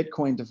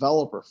Bitcoin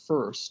developer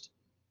first,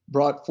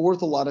 brought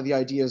forth a lot of the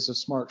ideas of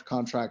smart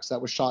contracts that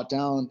was shot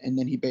down, and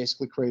then he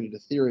basically created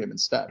Ethereum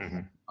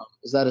instead.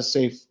 Is that a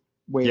safe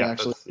way to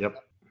actually?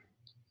 Yep.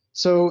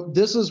 So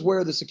this is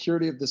where the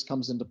security of this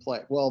comes into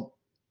play. Well,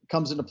 it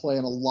comes into play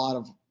in a lot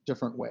of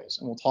different ways,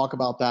 and we'll talk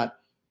about that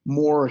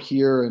more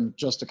here in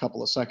just a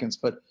couple of seconds.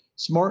 But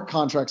smart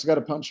contracts, I got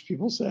a bunch of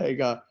people saying,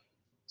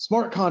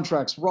 smart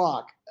contracts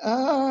rock.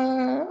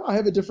 I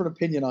have a different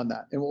opinion on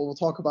that, and we'll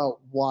talk about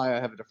why I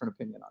have a different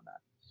opinion on that.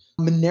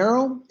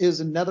 Monero is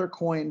another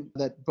coin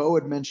that Bo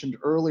had mentioned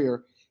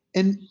earlier.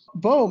 And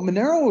Bo,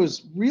 Monero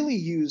is really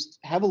used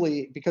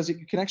heavily because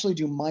you can actually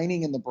do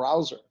mining in the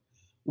browser.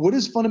 What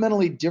is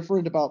fundamentally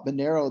different about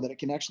Monero that it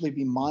can actually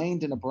be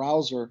mined in a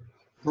browser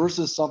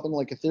versus something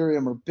like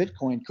Ethereum or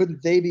Bitcoin?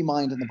 Couldn't they be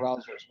mined in the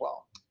browser as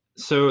well?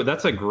 So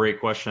that's a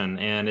great question,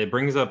 and it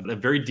brings up a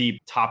very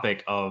deep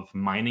topic of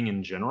mining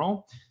in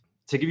general.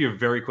 To give you a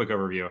very quick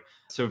overview,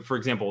 so for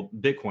example,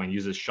 Bitcoin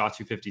uses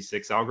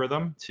SHA-256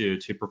 algorithm to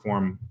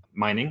perform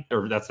mining,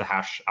 or that's the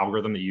hash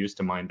algorithm that you use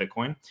to mine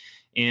Bitcoin.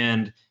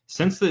 And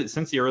since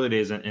the early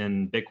days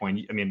in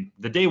Bitcoin, I mean,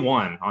 on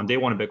day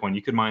one of Bitcoin,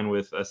 you could mine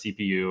with a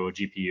CPU, a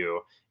GPU,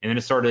 and then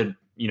it started,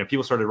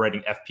 people started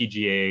writing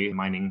FPGA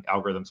mining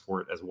algorithms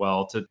for it as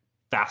well to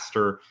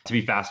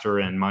be faster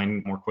and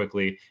mine more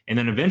quickly. And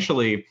then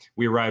eventually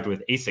we arrived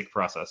with ASIC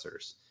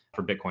processors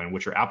for Bitcoin,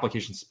 which are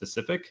application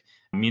specific,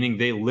 meaning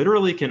they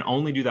literally can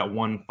only do that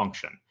one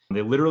function.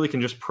 They literally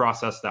can just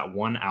process that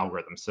one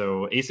algorithm.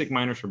 So ASIC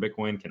miners for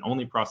Bitcoin can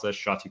only process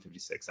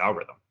SHA-256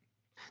 algorithm.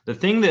 The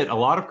thing that a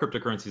lot of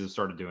cryptocurrencies have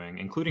started doing,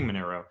 including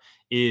Monero,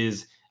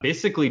 is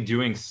basically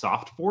doing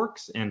soft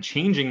forks and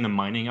changing the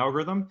mining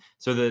algorithm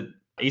so that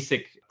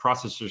ASIC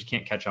processors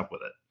can't catch up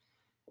with it.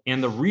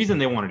 And the reason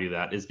they want to do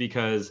that is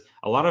because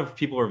a lot of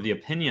people are of the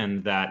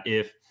opinion that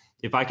if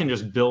I can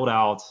just build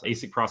out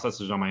ASIC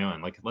processors on my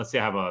own, like let's say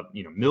I have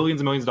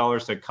millions and millions of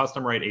dollars to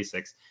custom write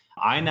ASICs,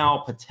 I now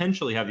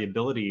potentially have the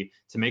ability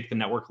to make the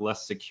network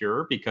less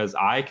secure because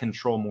I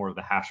control more of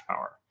the hash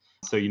power.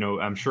 So,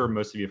 I'm sure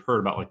most of you have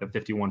heard about like the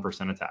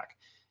 51% attack.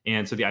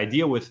 And so the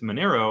idea with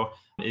Monero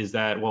is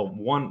that, well,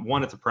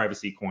 one, it's a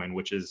privacy coin,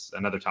 which is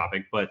another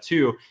topic, but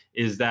two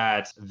is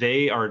that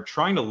they are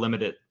trying to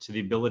limit it to the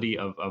ability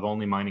of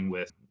only mining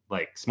with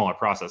like smaller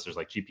processors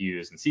like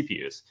GPUs and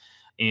CPUs.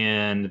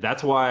 And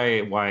that's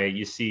why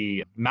you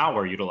see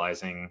malware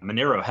utilizing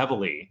Monero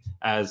heavily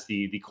as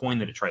the coin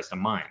that it tries to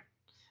mine,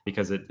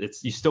 because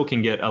you still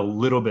can get a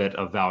little bit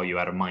of value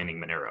out of mining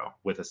Monero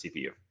with a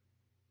CPU.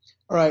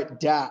 All right,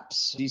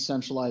 dApps,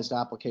 decentralized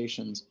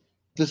applications.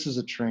 This is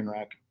a train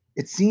wreck.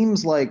 It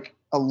seems like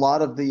a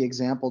lot of the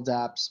example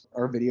dApps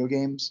are video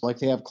games. Like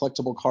they have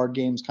collectible card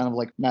games, kind of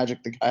like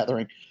Magic the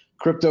Gathering.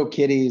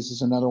 CryptoKitties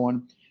is another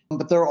one.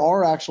 But there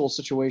are actual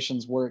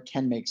situations where it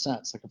can make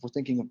sense. Like if we're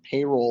thinking of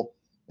payroll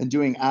and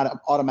doing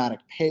automatic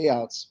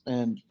payouts,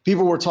 and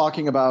people were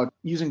talking about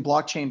using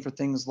blockchain for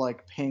things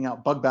like paying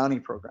out bug bounty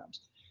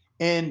programs.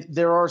 And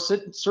there are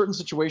certain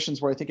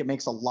situations where I think it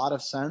makes a lot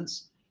of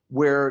sense,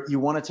 where you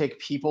want to take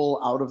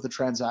people out of the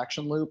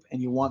transaction loop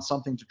and you want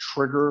something to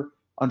trigger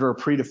under a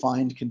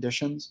predefined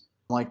conditions.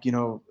 Like,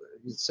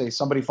 say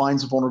somebody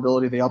finds a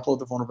vulnerability, they upload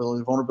the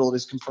vulnerability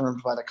is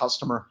confirmed by the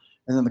customer,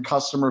 and then the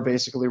customer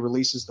basically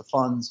releases the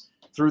funds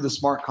through the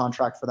smart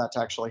contract for that to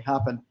actually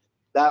happen.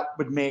 That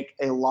would make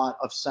a lot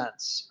of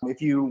sense.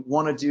 If you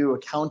want to do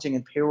accounting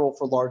and payroll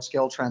for large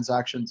scale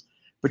transactions,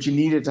 but you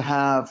needed to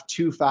have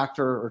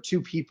two-factor or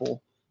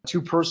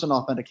two-person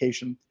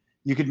authentication,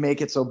 you could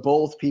make it so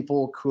both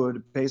people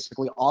could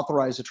basically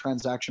authorize a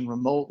transaction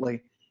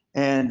remotely,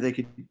 and they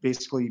could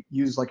basically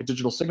use like a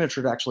digital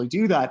signature to actually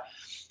do that.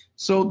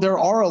 So there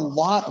are a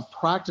lot of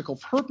practical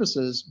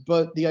purposes,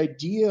 but the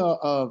idea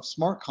of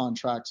smart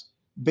contracts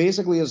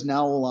basically is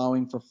now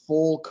allowing for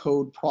full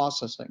code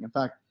processing. In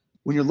fact,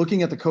 when you're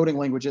looking at the coding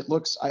language, it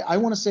looks, I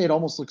want to say it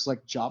almost looks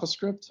like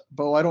JavaScript.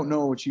 Bo, I don't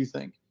know what you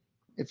think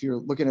if you're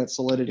looking at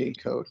Solidity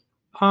code.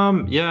 I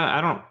mean,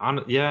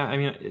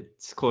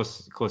 it's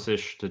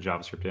close-ish to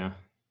JavaScript, yeah.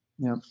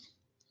 Yeah.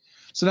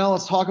 So now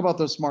let's talk about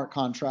those smart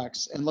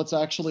contracts, and let's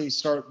actually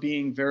start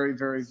being very,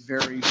 very,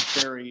 very,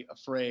 very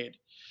afraid.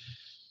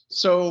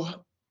 So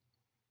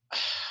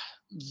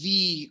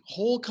the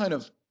whole kind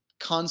of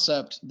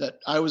concept that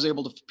I was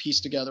able to piece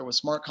together with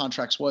smart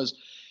contracts was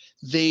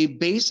they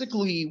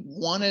basically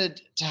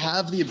wanted to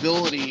have the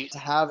ability to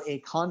have a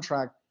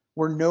contract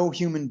where no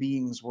human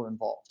beings were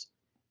involved.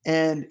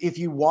 And if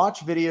you watch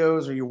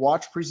videos or you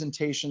watch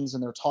presentations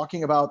and they're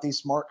talking about these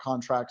smart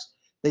contracts,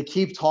 they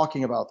keep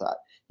talking about that.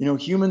 You know,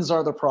 humans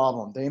are the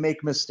problem. They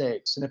make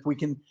mistakes. And if we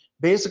can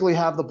basically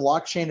have the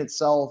blockchain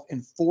itself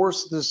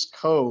enforce this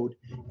code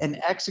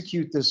and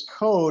execute this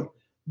code,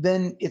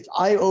 then if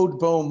I owed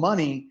Bo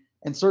money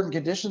and certain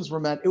conditions were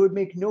met, it would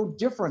make no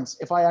difference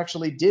if I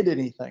actually did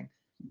anything.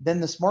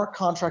 Then the smart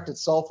contract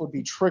itself would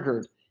be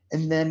triggered,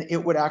 and then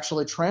it would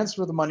actually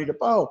transfer the money to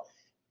Bo.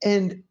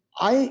 And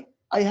I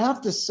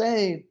have to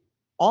say,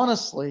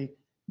 honestly,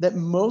 that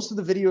most of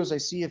the videos I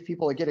see of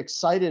people that get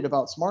excited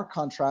about smart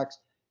contracts,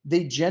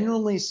 they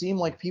generally seem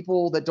like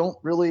people that don't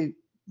really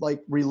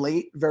like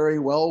relate very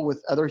well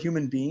with other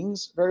human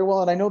beings very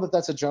well. And I know that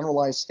that's a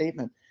generalized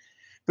statement,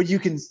 but you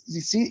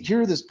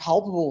hear this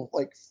palpable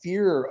like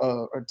fear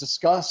or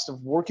disgust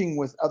of working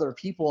with other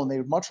people, and they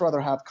would much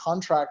rather have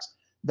contracts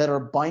that are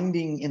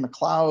binding in the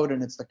cloud,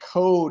 and it's the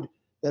code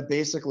that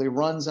basically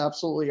runs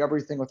absolutely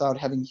everything without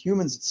having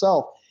humans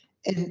itself.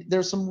 And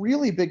there's some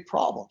really big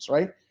problems,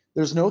 right?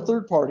 There's no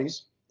third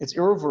parties, it's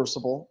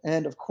irreversible,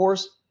 and of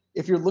course,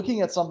 if you're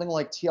looking at something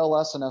like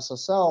TLS and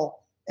SSL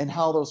and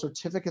how those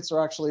certificates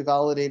are actually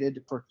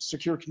validated for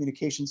secure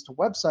communications to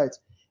websites,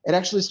 it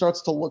actually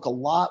starts to look a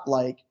lot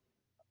like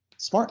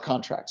smart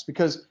contracts,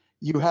 because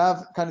you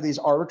have kind of these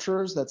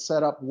arbiters that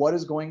set up what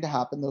is going to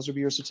happen. Those would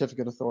be your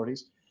certificate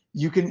authorities.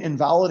 You can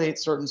invalidate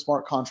certain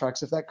smart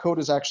contracts if that code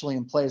is actually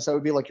in place. That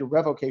would be like your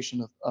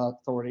revocation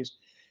authorities.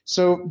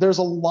 So there's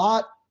a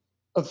lot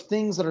of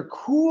things that are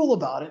cool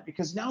about it,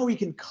 because now we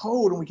can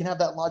code and we can have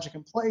that logic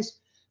in place,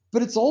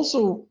 but it's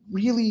also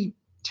really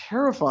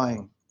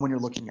terrifying when you're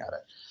looking at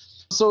it.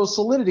 So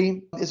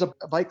Solidity is a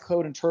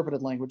bytecode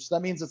interpreted language. So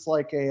that means it's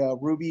like a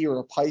Ruby or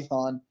a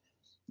Python,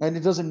 and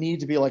it doesn't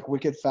need to be like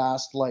wicked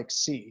fast like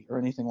C or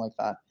anything like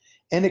that.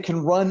 And it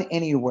can run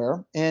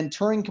anywhere. And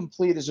Turing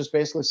Complete is just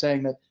basically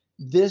saying that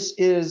this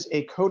is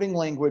a coding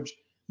language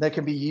that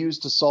can be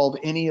used to solve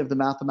any of the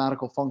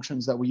mathematical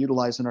functions that we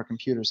utilize in our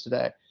computers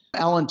today.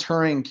 Alan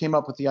Turing came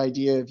up with the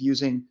idea of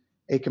using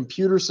a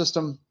computer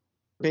system,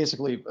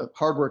 basically a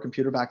hardware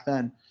computer back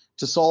then,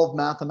 to solve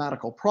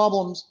mathematical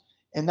problems.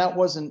 And that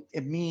wasn't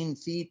a mean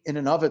feat in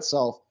and of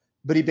itself,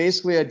 but he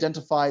basically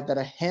identified that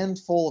a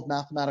handful of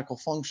mathematical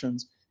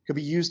functions could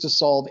be used to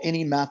solve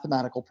any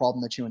mathematical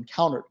problem that you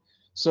encountered.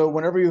 So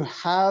whenever you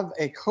have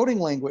a coding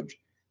language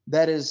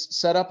that is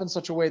set up in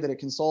such a way that it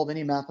can solve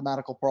any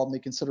mathematical problem, they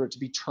consider it to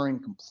be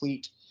Turing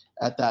complete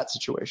at that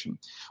situation.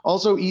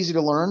 Also easy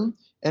to learn,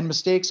 and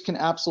mistakes can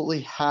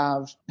absolutely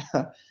have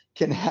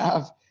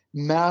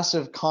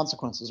massive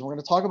consequences. We're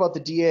going to talk about the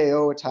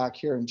DAO attack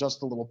here in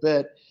just a little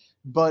bit,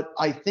 but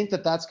I think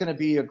that that's going to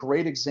be a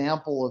great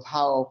example of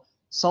how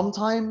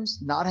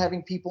sometimes not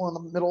having people in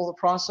the middle of the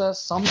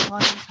process,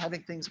 sometimes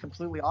having things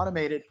completely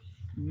automated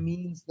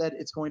means that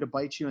it's going to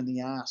bite you in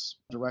the ass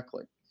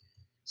directly.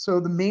 So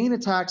the main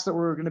attacks that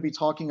we're going to be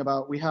talking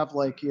about, we have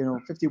like,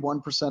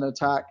 51%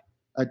 attack,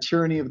 a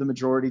tyranny of the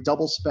majority,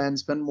 double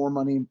spend more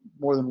money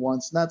more than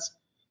once. And that's,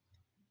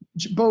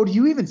 Bo, do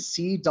you even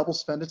see double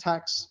spend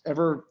attacks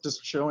ever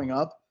just showing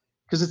up?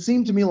 Because it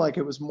seemed to me like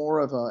it was more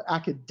of an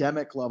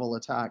academic level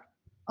attack.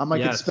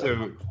 Yeah,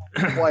 so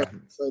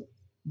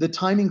the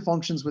timing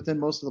functions within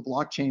most of the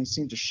blockchains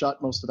seem to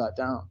shut most of that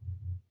down.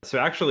 So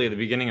actually, at the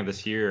beginning of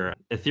this year,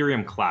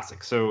 Ethereum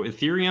Classic. So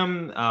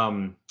Ethereum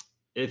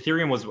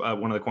was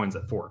one of the coins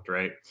that forked,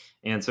 right?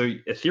 And so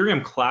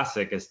Ethereum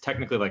Classic is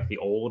technically like the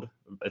old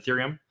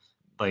Ethereum.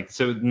 Like,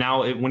 so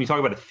now when you talk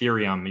about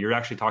Ethereum, you're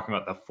actually talking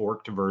about the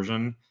forked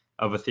version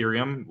of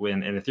Ethereum,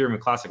 and Ethereum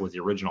Classic was the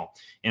original.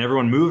 And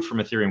everyone moved from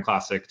Ethereum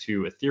Classic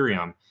to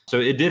Ethereum. So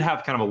it did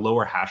have kind of a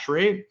lower hash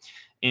rate.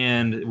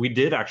 And we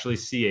did actually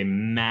see a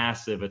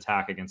massive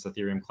attack against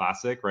Ethereum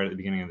Classic right at the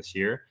beginning of this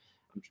year.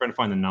 I'm trying to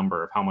find the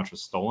number of how much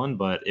was stolen,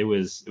 but it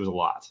was a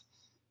lot.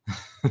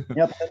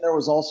 Yep, and there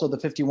was also the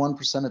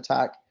 51%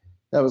 attack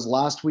that was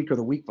last week or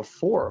the week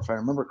before, if I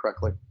remember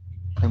correctly.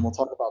 And we'll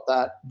talk about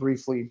that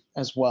briefly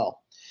as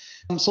well.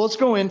 So let's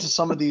go into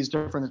some of these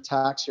different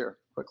attacks here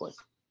quickly.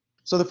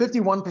 So the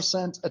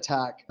 51%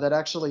 attack that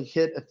actually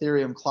hit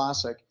Ethereum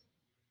Classic,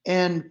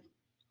 and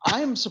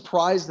I'm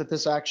surprised that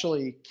this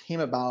actually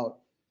came about,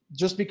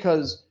 just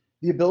because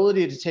the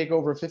ability to take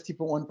over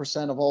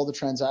 51% of all the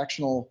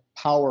transactional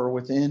power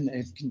within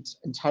an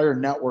entire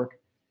network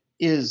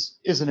is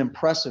an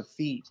impressive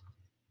feat.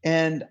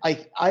 And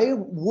I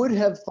would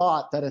have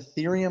thought that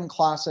Ethereum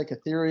Classic,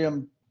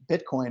 Ethereum,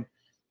 Bitcoin,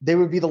 they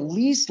would be the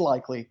least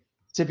likely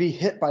to be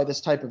hit by this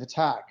type of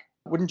attack.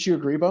 Wouldn't you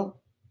agree, Bo?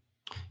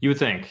 You would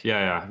think,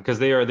 yeah, because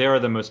they are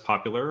the most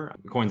popular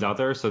coins out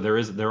there. So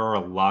there are a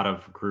lot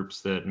of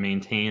groups that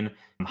maintain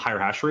higher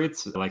hash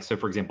rates. Like, so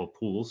for example,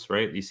 pools,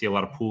 right? You see a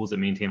lot of pools that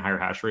maintain higher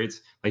hash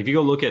rates. Like if you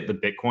go look at the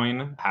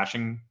Bitcoin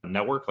hashing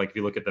network, like if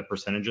you look at the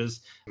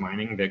percentages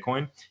mining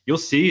Bitcoin, you'll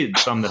see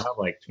some that have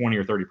like 20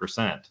 or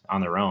 30%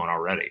 on their own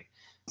already.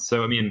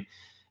 So I mean,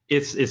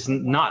 it's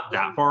not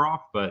that far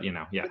off, but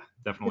yeah,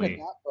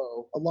 definitely.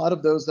 A lot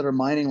of those that are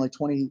mining like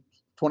 20,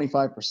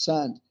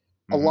 25%,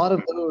 a Mhm. lot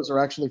of those are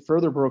actually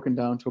further broken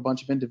down to a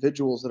bunch of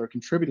individuals that are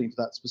contributing to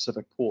that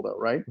specific pool though,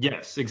 right?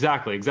 Yes,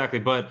 exactly.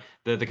 But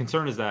the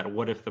concern is that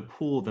what if the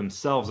pool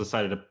themselves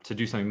decided to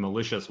do something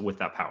malicious with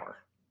that power?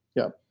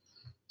 Yeah.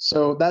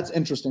 So that's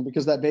interesting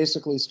because that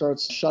basically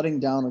starts shutting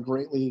down or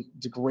greatly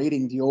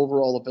degrading the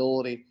overall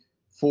ability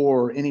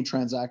for any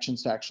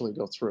transactions to actually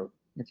go through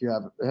if you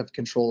have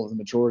control of the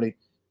majority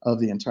of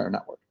the entire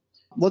network.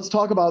 Let's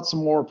talk about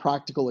some more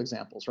practical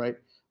examples, right?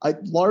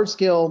 Large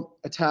scale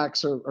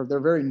attacks they're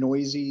very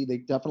noisy. They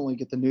definitely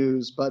get the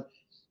news, but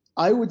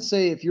I would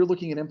say if you're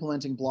looking at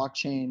implementing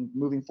blockchain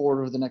moving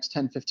forward over the next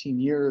 10, 15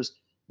 years,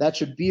 that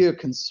should be a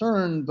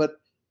concern, but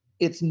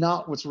it's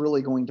not what's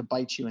really going to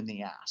bite you in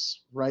the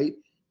ass, right?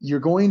 You're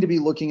going to be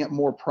looking at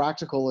more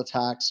practical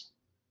attacks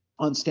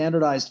on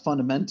standardized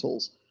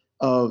fundamentals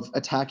of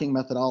attacking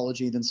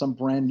methodology than some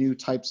brand new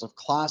types of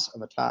class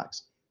of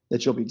attacks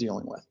that you'll be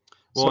dealing with.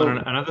 Well, and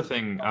So another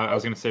thing I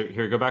was going to say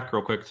here, go back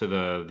real quick to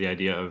the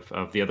idea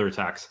of the other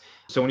attacks.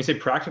 So when you say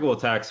practical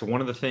attacks,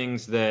 one of the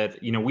things that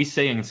we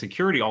say in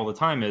security all the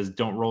time is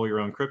don't roll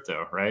your own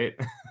crypto, right?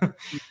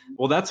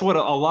 Well, that's what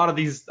a lot of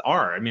these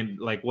are.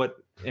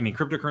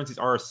 Cryptocurrencies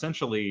are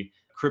essentially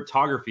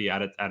cryptography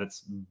at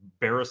its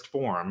barest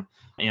form,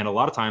 and a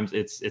lot of times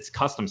it's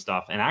custom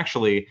stuff. And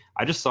actually,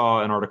 I just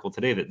saw an article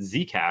today that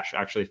Zcash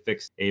actually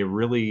fixed a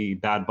really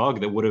bad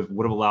bug that would have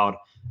allowed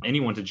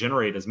anyone to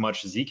generate as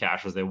much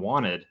Zcash as they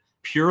wanted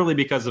purely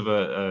because of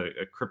a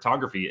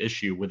cryptography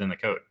issue within the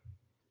code.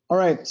 all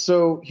right,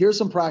 so here's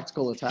some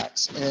practical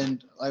attacks.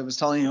 And I was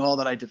telling you all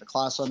that I did a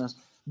class on this,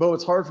 but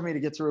it's hard for me to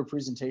get through a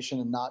presentation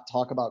and not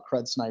talk about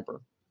Cred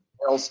Sniper,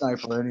 L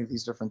Sniper, or any of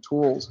these different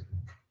tools.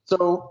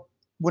 So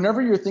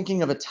whenever you're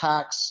thinking of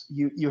attacks,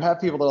 you have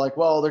people that are like,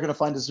 well, they're going to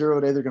find a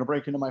 0-day, they're going to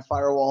break into my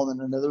firewall, and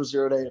then another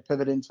 0-day to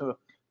pivot into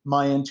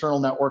my internal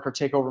network or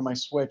take over my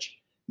switch.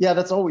 Yeah,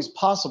 that's always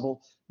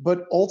possible.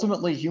 But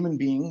ultimately, human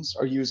beings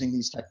are using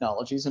these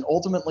technologies, and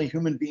ultimately,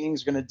 human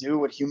beings are going to do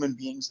what human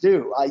beings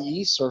do,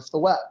 i.e., surf the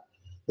web.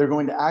 They're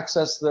going to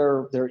access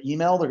their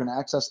email, they're going to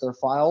access their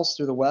files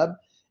through the web,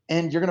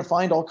 and you're going to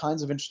find all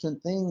kinds of interesting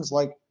things.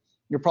 Like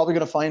you're probably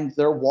going to find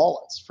their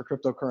wallets for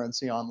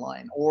cryptocurrency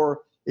online,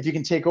 or if you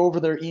can take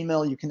over their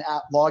email, you can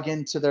log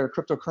into their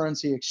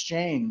cryptocurrency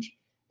exchange,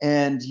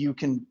 and you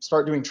can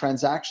start doing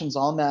transactions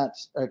on that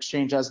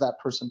exchange as that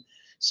person.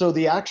 So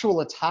the actual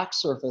attack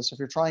surface, if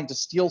you're trying to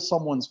steal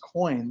someone's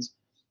coins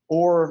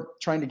or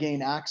trying to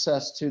gain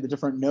access to the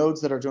different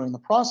nodes that are doing the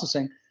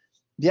processing,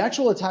 the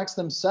actual attacks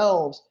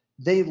themselves,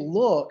 they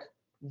look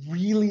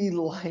really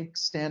like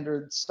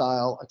standard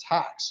style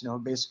attacks,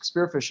 basic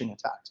spear phishing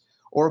attacks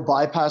or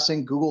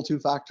bypassing Google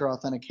two-factor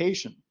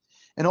authentication.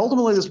 And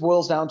ultimately, this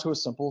boils down to a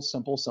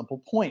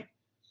simple point.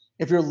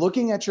 If you're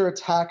looking at your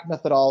attack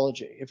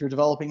methodology, if you're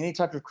developing any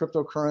type of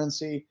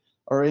cryptocurrency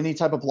or any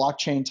type of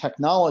blockchain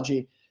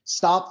technology,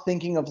 stop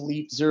thinking of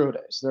leap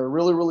 0-days. There are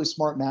really, really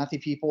smart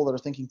mathy people that are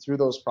thinking through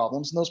those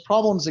problems, and those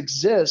problems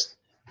exist.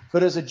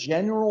 But as a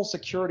general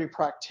security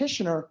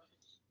practitioner,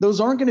 those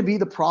aren't going to be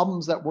the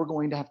problems that we're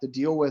going to have to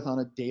deal with on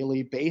a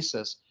daily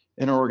basis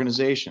in our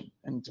organization.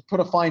 And to put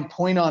a fine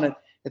point on it,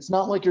 it's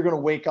not like you're going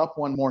to wake up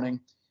one morning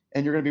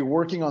and you're going to be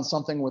working on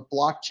something with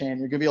blockchain.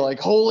 You're going to be like,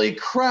 holy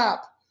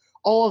crap,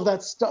 all of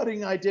that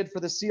studying I did for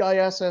the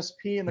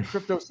CISSP and the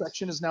crypto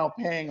section is now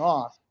paying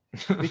off,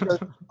 because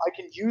I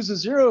can use a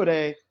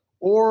 0-day,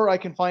 or I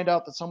can find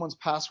out that someone's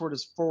password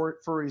is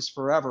furries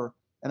forever,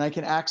 and I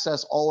can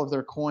access all of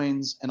their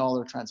coins and all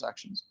their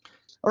transactions.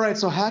 All right,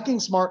 so hacking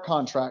smart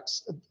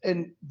contracts.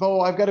 And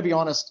Bo, I've got to be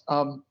honest,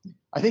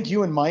 I think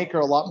you and Mike are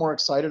a lot more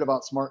excited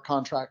about smart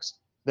contracts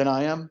than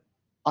I am.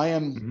 I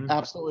am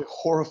absolutely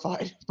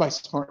horrified by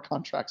smart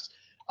contracts.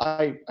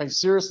 I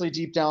seriously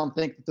deep down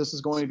think that this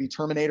is going to be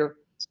Terminator,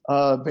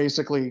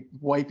 basically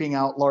wiping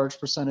out large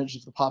percentage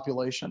of the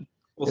population.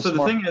 Well, so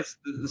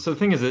the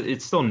thing is,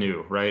 it's still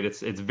new, right?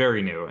 It's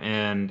very new,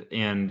 and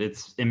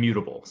it's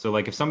immutable. So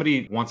like if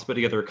somebody wants to put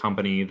together a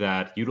company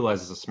that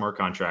utilizes a smart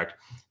contract,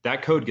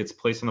 that code gets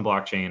placed on the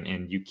blockchain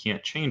and you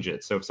can't change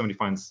it. So if somebody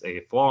finds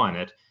a flaw in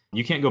it,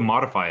 you can't go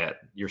modify it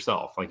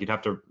yourself. Like you'd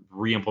have to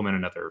re-implement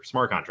another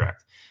smart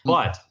contract.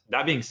 But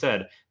that being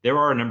said, there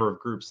are a number of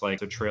groups, like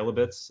so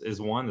Trailbits is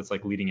one that's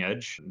like leading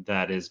edge,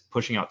 that is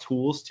pushing out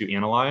tools to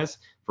analyze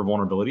for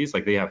vulnerabilities.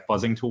 Like they have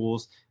fuzzing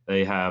tools.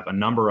 They have a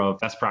number of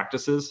best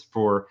practices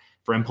for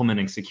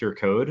implementing secure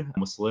code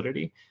with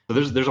Solidity. So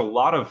there's a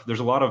lot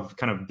of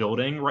kind of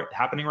building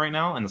happening right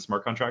now in the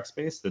smart contract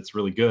space that's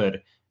really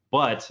good.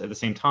 But at the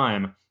same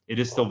time, it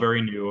is still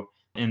very new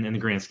in the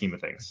grand scheme of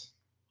things.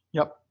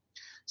 Yep.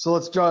 So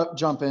let's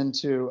jump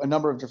into a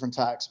number of different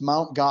attacks.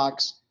 Mt.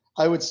 Gox,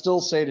 I would still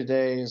say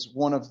today is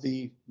one of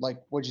the, like,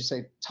 what'd you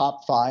say,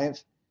 top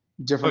 5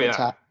 different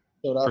attacks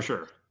showed up. For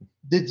sure.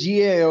 The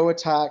GAO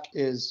attack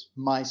is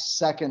my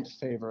second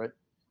favorite.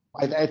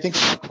 I think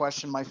without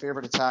question, my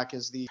favorite attack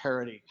is the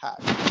parity hack,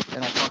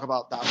 and I'll talk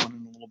about that one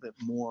in a little bit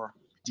more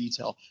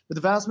detail. But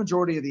the vast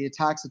majority of the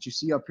attacks that you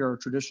see up here are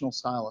traditional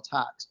style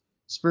attacks.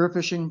 Spear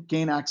phishing,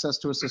 gain access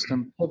to a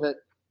system, pivot,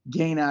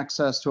 gain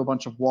access to a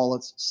bunch of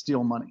wallets,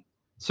 steal money.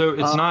 So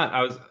it's not,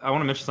 I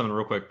want to mention something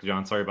real quick,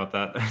 John. Sorry about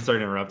that. Sorry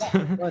to interrupt.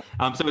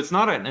 So it's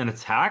not an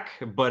attack,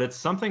 but it's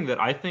something that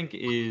I think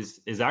is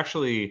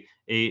actually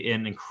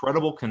an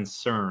incredible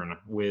concern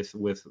with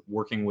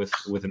working with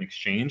an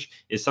exchange,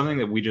 is something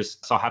that we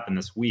just saw happen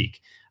this week.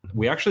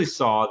 We actually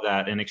saw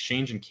that an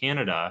exchange in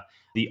Canada,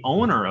 the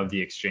owner of the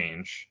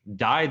exchange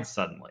died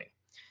suddenly.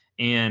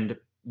 And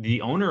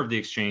the owner of the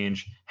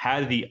exchange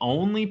had the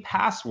only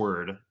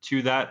password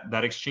to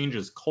that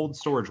exchange's cold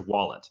storage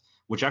wallet,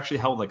 which actually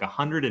held like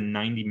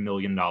 $190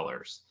 million.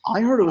 I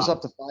heard it was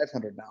up to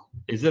 500 now.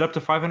 Is it up to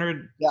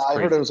 500? Yeah, I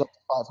heard it was up to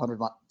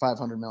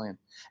 500 million.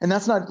 And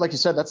that's not, like you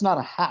said, that's not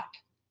a hack.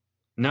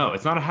 No,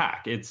 it's not a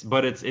hack.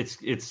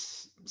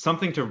 It's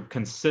something to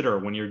consider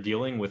when you're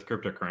dealing with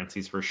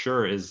cryptocurrencies for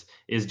sure is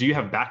do you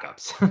have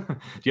backups? Do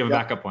you have a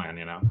backup plan,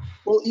 you know?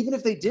 Well, even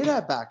if they did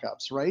have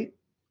backups, right?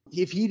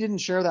 If he didn't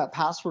share that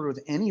password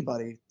with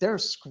anybody, they're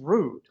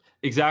screwed.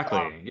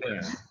 Exactly.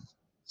 Yeah.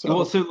 So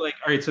like,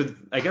 all right. So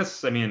I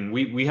guess, I mean,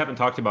 we haven't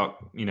talked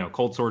about, you know,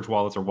 cold storage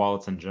wallets or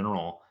wallets in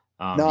general.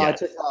 No, yet. I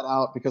took that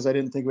out because I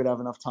didn't think we'd have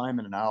enough time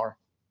in an hour.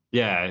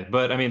 Yeah,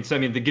 but I mean,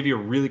 to give you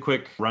a really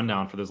quick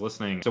rundown for those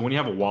listening. So when you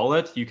have a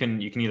wallet, you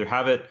can either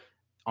have it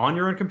on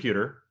your own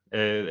computer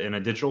in a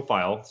digital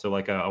file, so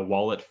like a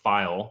wallet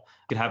file.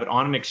 You can have it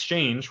on an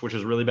exchange, which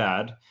is really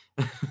bad,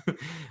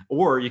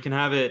 or you can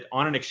have it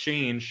on an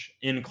exchange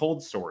in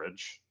cold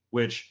storage.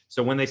 Which,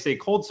 so when they say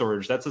cold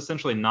storage, that's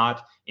essentially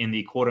not in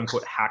the quote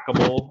unquote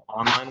hackable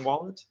online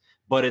wallet,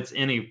 but it's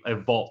in a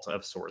vault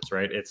of sorts,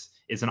 right?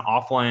 It's an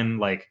offline,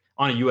 like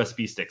on a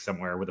USB stick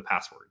somewhere with a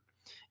password.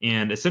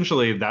 And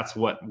essentially that's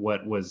what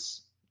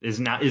is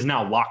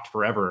now locked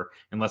forever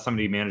unless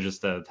somebody manages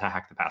to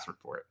hack the password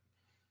for it.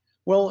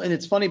 Well, and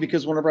it's funny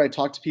because whenever I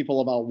talk to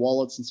people about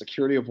wallets and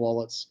security of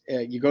wallets,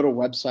 you go to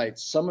websites,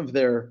 some of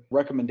their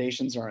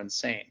recommendations are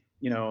insane.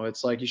 You know,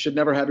 it's like you should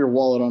never have your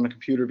wallet on a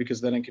computer because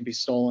then it can be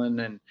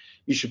stolen, and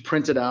you should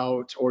print it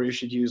out, or you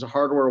should use a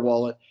hardware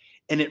wallet.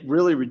 And it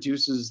really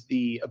reduces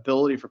the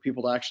ability for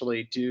people to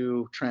actually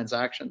do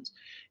transactions.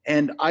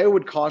 And I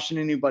would caution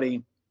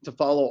anybody to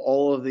follow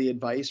all of the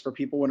advice for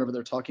people whenever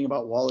they're talking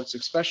about wallets,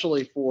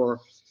 especially for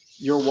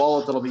your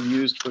wallet that'll be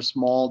used for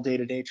small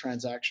day-to-day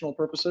transactional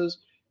purposes.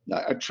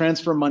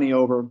 Transfer money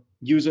over,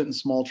 use it in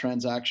small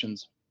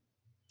transactions,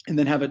 and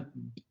then have a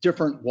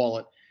different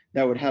wallet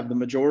that would have the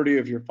majority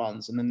of your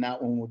funds, and then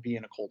that one would be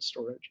in a cold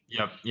storage.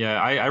 Yep.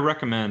 Yeah, I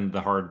recommend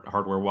the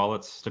hardware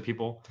wallets to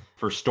people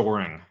for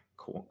storing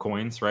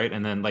coins, right?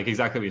 And then, like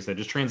exactly what you said,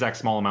 just transact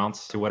small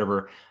amounts to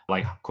whatever,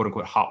 like, quote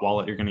unquote hot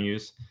wallet you're going to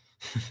use.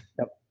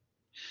 Yep.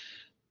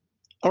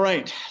 All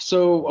right,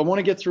 so I want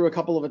to get through a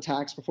couple of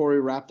attacks before we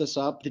wrap this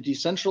up. The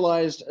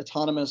decentralized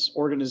autonomous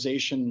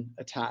organization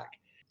attack.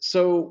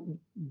 So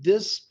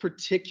this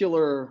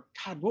particular,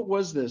 God, what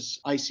was this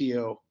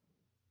ICO?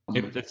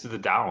 It's the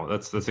DAO.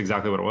 That's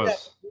exactly what it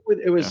was. Yeah,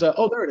 it was.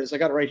 Oh, there it is. I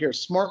got it right here.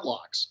 Smart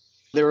locks.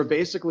 They were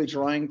basically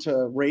trying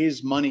to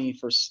raise money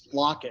for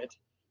Locket,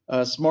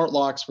 smart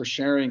locks for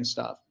sharing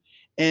stuff,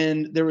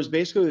 and there was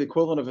basically the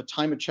equivalent of a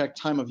time of check,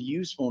 time of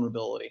use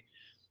vulnerability,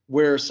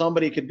 where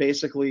somebody could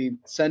basically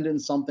send in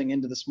something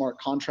into the smart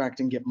contract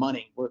and get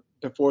money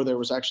before there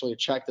was actually a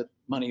check that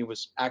money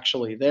was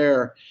actually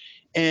there.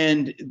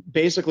 And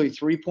basically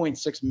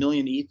 3.6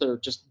 million Ether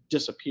just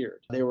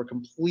disappeared. They were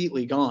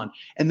completely gone.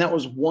 And that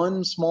was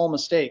one small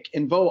mistake.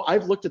 And Bo,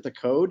 I've looked at the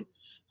code,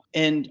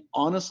 and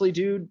honestly,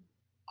 dude,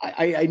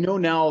 I know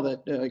now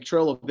that like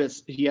Trail of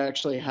Bits, he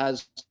actually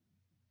has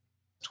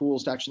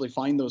tools to actually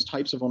find those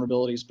types of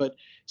vulnerabilities. But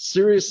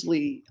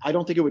seriously, I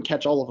don't think it would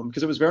catch all of them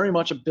because it was very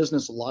much a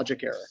business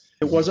logic error.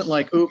 It wasn't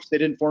like, oops, they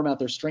didn't format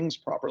their strings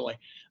properly.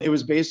 It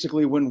was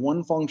basically when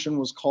one function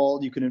was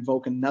called, you could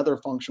invoke another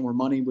function where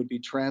money would be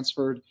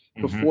transferred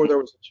before there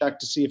was a check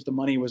to see if the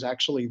money was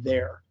actually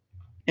there.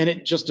 And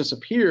it just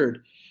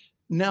disappeared.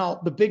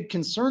 Now, the big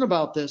concern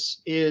about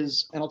this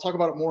is, and I'll talk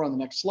about it more on the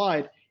next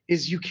slide,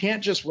 is you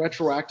can't just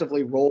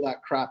retroactively roll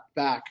that crap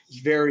back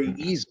very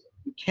easily.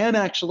 You can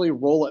actually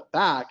roll it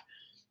back,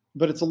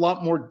 but it's a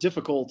lot more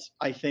difficult,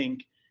 I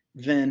think,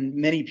 than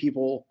many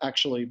people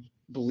actually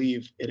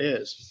believe it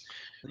is.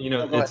 You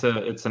know,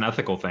 it's an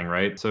ethical thing,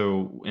 right?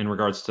 So in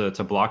regards to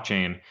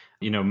blockchain,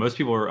 you know, most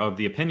people are of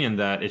the opinion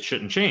that it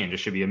shouldn't change. It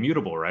should be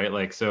immutable, right?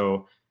 Like,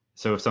 so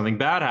if something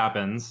bad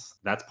happens,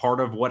 that's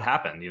part of what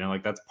happened, you know,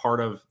 like that's part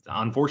of,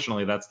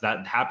 unfortunately,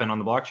 that happened on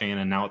the blockchain,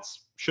 and now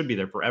should be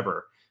there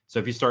forever. So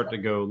if you start to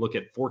go look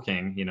at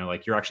forking, you know,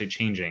 like you're actually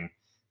changing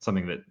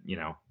something that, you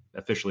know,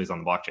 officially is on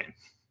the blockchain.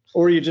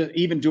 Or you're just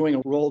even doing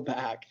a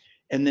rollback.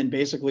 and then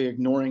basically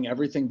ignoring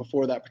everything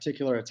before that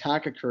particular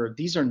attack occurred,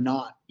 these are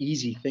not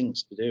easy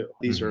things to do.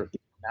 These are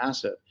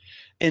massive.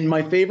 And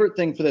my favorite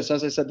thing for this,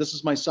 as I said, this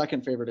is my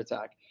second favorite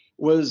attack,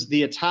 was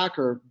the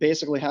attacker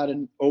basically had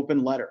an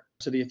open letter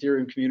to the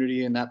Ethereum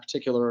community and that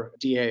particular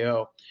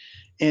DAO.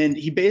 And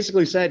he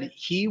basically said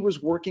he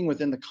was working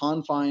within the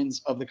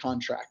confines of the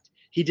contract.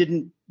 He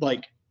didn't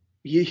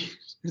he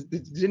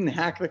didn't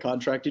hack the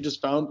contract. He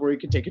just found where he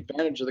could take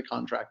advantage of the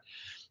contract.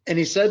 And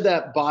he said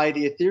that by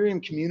the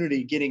Ethereum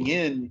community getting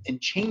in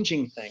and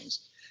changing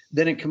things,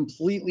 then it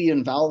completely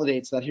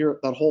invalidates that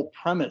whole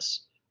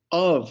premise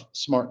of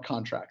smart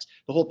contracts,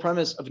 the whole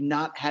premise of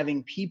not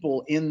having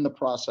people in the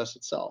process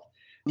itself.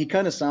 He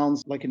kind of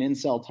sounds like an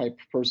incel type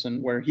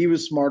person where he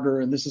was smarter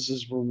and this is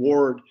his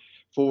reward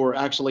for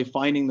actually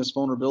finding this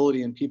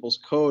vulnerability in people's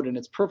code. And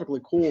it's perfectly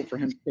cool for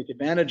him to take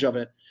advantage of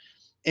it.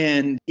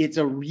 And it's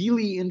a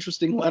really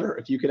interesting letter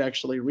if you could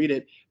actually read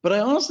it. But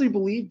I honestly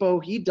believe, Bo,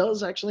 he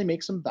does actually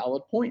make some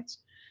valid points.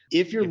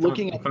 If you're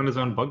looking at found his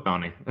own bug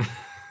bounty.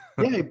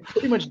 Yeah, he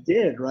pretty much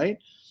did, right?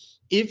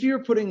 If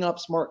you're putting up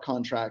smart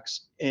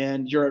contracts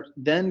and you're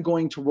then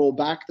going to roll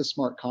back the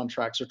smart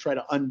contracts or try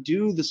to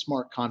undo the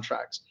smart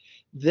contracts,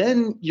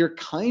 then you're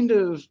kind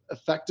of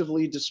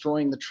effectively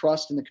destroying the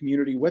trust in the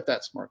community with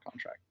that smart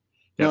contract.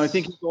 Yes. Now, I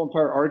think his whole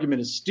entire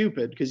argument is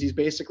stupid because he's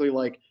basically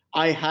like,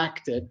 I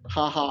hacked it,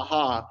 ha, ha,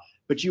 ha.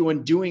 But you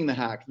undoing the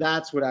hack,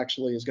 that's what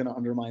actually is going to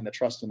undermine the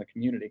trust in the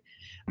community.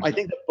 I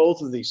think that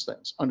both of these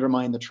things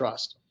undermine the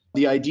trust.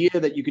 The idea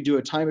that you could do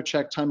a time of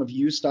check, time of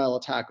use style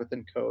attack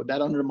within code,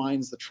 that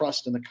undermines the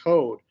trust in the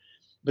code.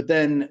 But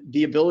then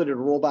the ability to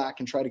roll back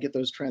and try to get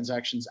those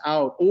transactions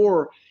out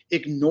or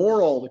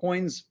ignore all the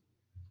coins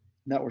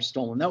that were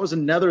stolen. That was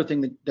another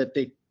thing that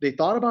they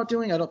thought about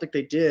doing. I don't think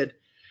they did,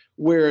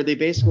 where they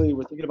basically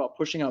were thinking about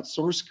pushing out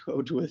source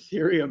code to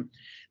Ethereum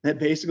that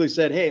basically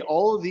said, hey,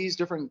 all of these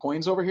different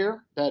coins over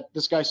here that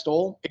this guy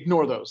stole,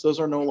 ignore those. Those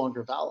are no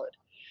longer valid.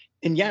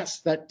 And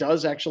yes, that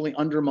does actually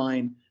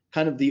undermine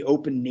kind of the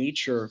open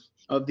nature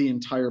of the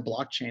entire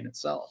blockchain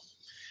itself.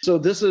 So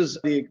this is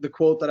the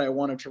quote that I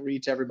wanted to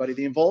read to everybody.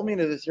 The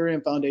involvement of the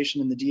Ethereum Foundation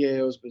in the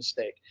DAO is a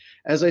mistake.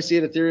 As I see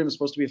it, Ethereum is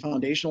supposed to be a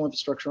foundational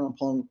infrastructure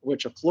upon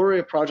which a flurry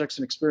of projects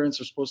and experience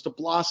are supposed to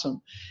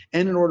blossom.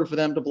 And in order for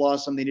them to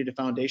blossom, they need a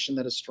foundation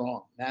that is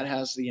strong. That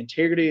has the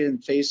integrity in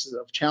face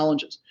of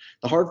challenges.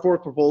 The hard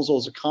fork proposal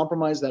is a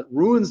compromise that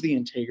ruins the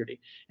integrity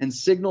and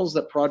signals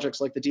that projects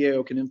like the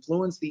DAO can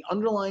influence the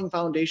underlying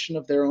foundation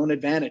of their own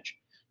advantage.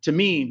 To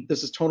me,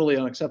 this is totally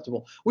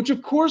unacceptable, which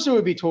of course it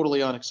would be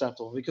totally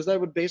unacceptable because that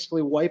would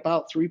basically wipe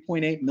out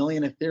 3.8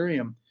 million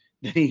Ethereum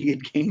that he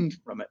had gained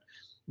from it.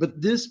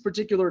 But this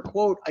particular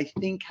quote, I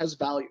think, has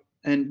value.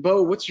 And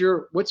Bo, what's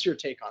your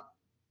take on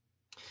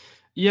it?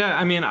 Yeah,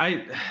 I mean,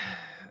 I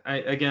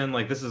again,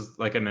 like this is,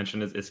 like I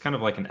mentioned, it's kind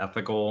of like an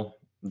ethical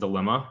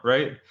dilemma,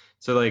 right?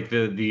 So like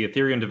the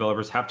Ethereum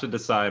developers have to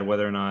decide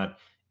whether or not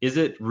is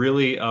it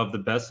really of the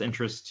best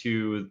interest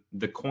to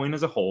the coin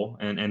as a whole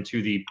and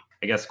to the,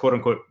 I guess, quote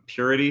unquote,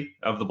 purity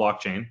of the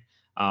blockchain,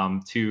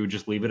 to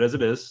just leave it as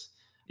it is,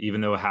 even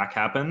though a hack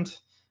happened.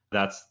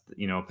 That's,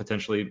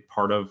 potentially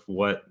part of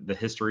what the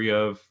history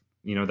of,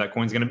 that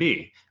coin's going to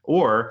be.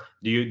 Or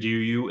do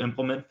you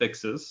implement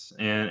fixes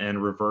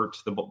and revert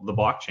the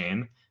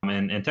blockchain?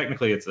 And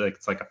technically it's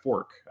like a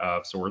fork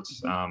of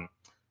sorts, and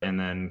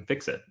then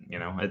fix it.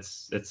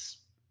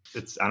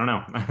 It's I don't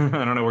know.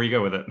 I don't know where you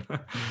go with it.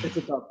 It's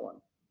a tough one.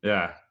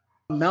 Yeah.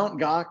 Mount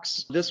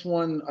Gox, this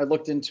one, I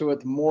looked into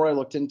it. The more I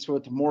looked into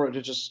it, the more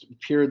it just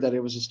appeared that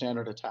it was a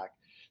standard attack.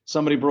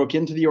 Somebody broke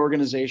into the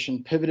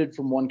organization, pivoted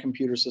from one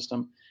computer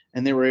system,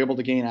 and they were able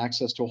to gain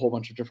access to a whole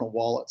bunch of different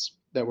wallets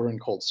that were in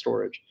cold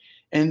storage.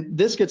 And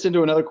this gets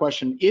into another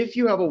question. If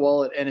you have a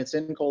wallet and it's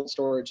in cold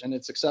storage and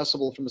it's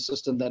accessible from a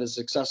system that is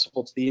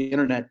accessible to the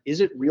internet,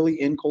 is it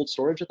really in cold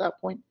storage at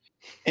that point?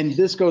 And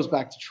this goes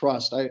back to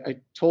trust. I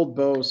told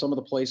Bo some of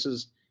the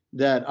places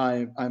that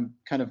I'm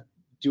kind of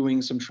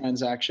doing some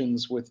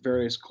transactions with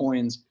various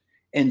coins,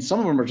 and some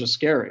of them are just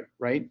scary,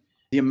 right?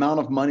 The amount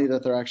of money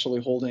that they're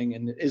actually holding,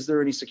 and is there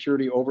any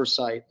security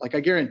oversight? Like, I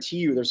guarantee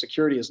you their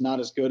security is not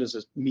as good as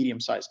a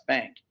medium-sized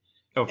bank.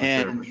 Oh, for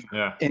sure.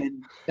 Yeah.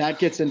 And that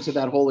gets into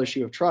that whole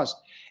issue of trust.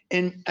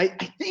 And I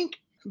think,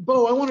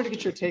 Bo, I wanted to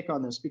get your take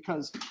on this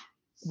because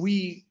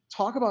we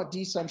talk about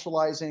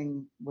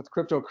decentralizing with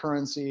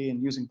cryptocurrency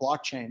and using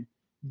blockchain,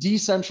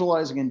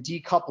 decentralizing and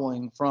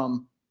decoupling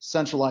from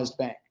centralized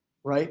bank,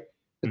 right?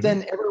 But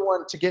then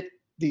everyone, to get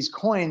these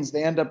coins,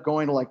 they end up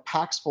going to like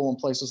Paxful and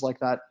places like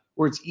that,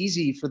 where it's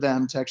easy for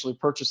them to actually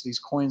purchase these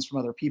coins from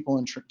other people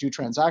and do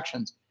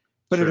transactions.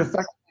 But it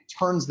effectively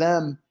turns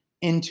them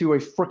into a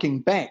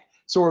freaking bank.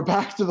 So we're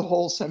back to the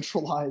whole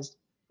centralized.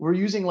 We're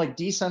using like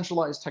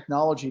decentralized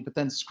technology, but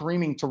then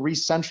screaming to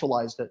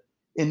re-centralize it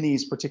in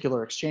these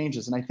particular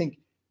exchanges. And I think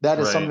that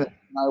is something that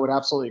I would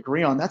absolutely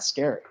agree on. That's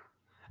scary.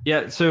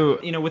 Yeah. So,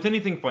 with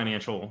anything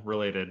financial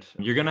related,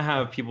 you're going to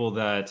have people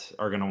that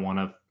are going to want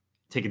to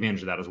take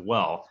advantage of that as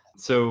well.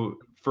 So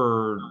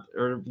or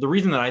the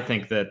reason that I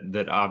think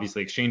that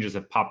obviously exchanges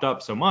have popped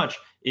up so much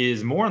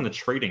is more on the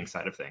trading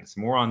side of things,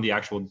 more on the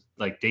actual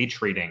like day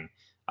trading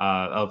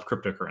of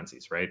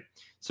cryptocurrencies, right?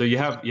 So you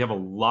have a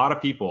lot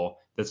of people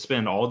that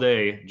spend all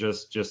day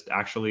just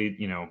actually,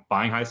 you know,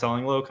 buying high,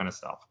 selling low kind of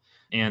stuff,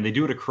 and they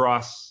do it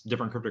across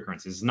different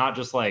cryptocurrencies. It's not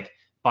just like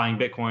buying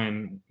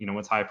Bitcoin, you know, when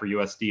it's high for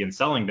USD and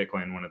selling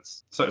Bitcoin when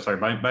it's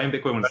buying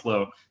Bitcoin when it's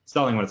low,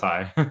 selling when it's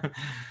high.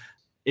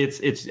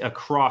 It's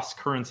across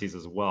currencies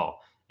as well.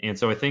 And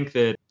so I think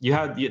that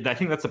I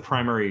think that's a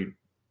primary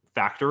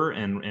factor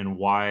and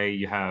why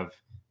you have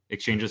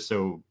exchanges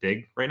so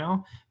big right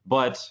now.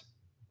 But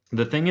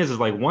the thing is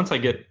like once I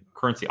get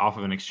currency off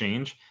of an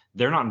exchange,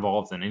 they're not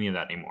involved in any of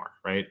that anymore,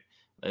 right?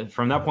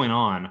 From that point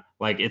on,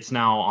 like it's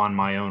now on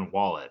my own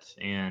wallet,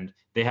 and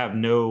they have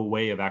no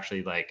way of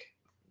actually like,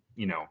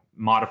 you know,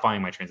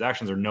 modifying my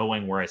transactions or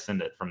knowing where I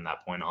send it from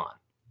that point on.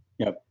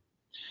 Yep.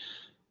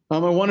 I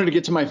wanted to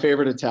get to my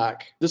favorite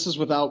attack. This is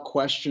without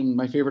question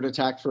my favorite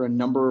attack for a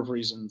number of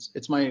reasons.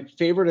 It's my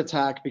favorite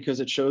attack because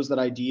it shows that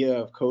idea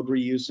of code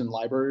reuse and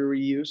library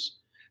reuse.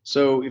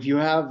 So if you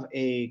have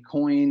a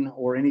coin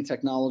or any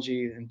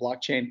technology in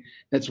blockchain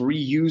that's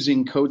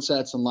reusing code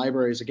sets and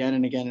libraries again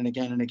and again and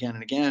again and again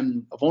and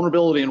again, a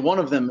vulnerability in one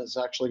of them is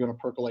actually going to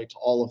percolate to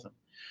all of them.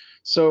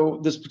 So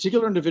this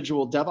particular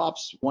individual,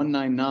 DevOps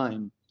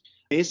 199,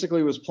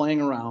 basically was playing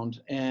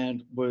around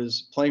and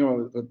was playing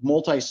around with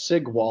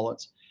multi-sig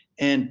wallets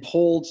and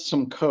pulled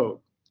some code,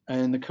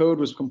 and the code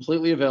was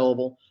completely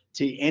available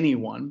to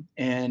anyone.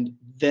 And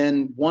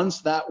then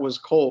once that was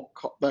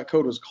that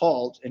code was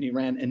called, and he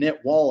ran init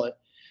wallet,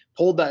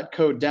 pulled that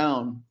code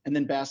down, and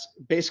then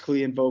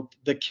basically invoked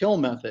the kill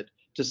method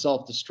to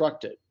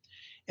self-destruct it.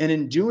 And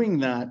in doing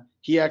that,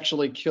 he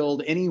actually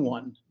killed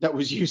anyone that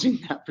was using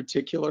that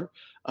particular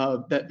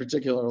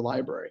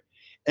library.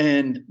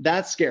 And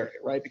that's scary,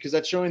 right? Because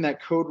that's showing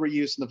that code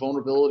reuse and the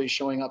vulnerability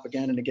showing up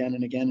again and again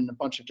and again in a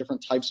bunch of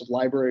different types of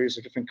libraries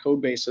or different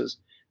code bases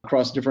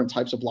across different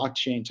types of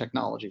blockchain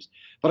technologies.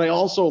 But I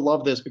also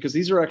love this because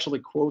these are actually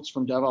quotes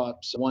from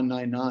DevOps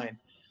 199,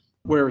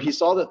 where he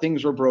saw that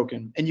things were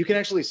broken. And you can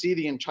actually see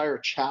the entire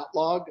chat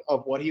log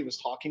of what he was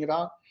talking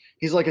about.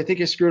 He's like, I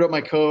think I screwed up my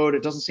code.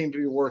 It doesn't seem to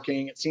be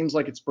working. It seems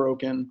like it's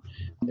broken.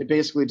 It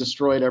basically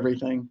destroyed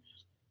everything.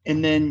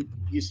 And then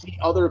you see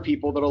other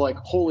people that are like,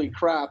 holy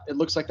crap, it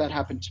looks like that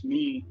happened to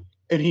me.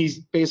 And he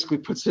basically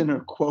puts in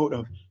a quote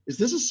of, is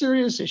this a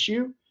serious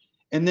issue?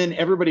 And then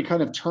everybody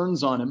kind of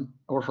turns on him,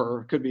 or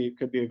her, could be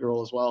a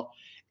girl as well,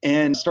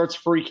 and starts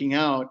freaking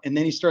out. And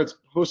then he starts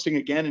posting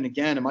again and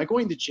again, am I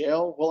going to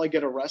jail? Will I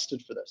get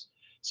arrested for this?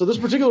 So this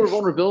particular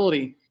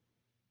vulnerability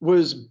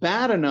was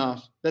bad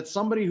enough that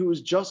somebody who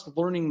was just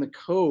learning the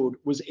code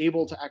was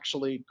able to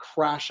actually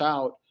crash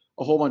out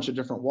a whole bunch of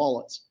different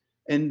wallets.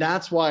 And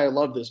that's why I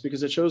love this,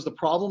 because it shows the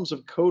problems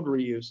of code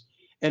reuse,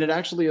 and it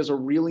actually is a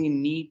really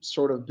neat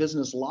sort of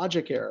business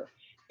logic error.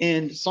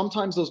 And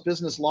sometimes those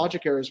business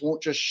logic errors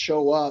won't just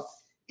show up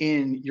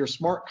in your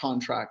smart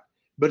contract,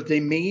 but they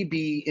may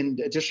be in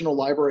additional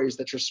libraries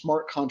that your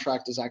smart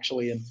contract is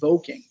actually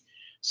invoking.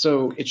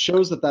 So it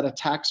shows that that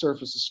attack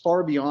surface is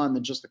far beyond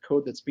than just the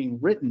code that's being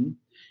written.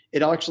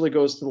 It actually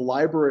goes to the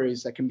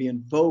libraries that can be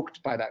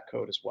invoked by that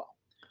code as well.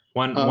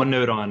 One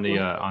note on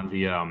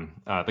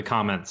the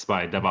comments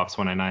by DevOps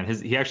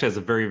 199. He actually has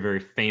a very,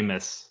 very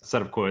famous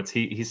set of quotes.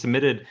 He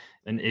submitted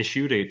an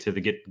issue to the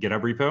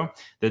GitHub repo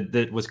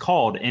that was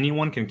called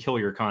 "Anyone Can Kill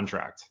Your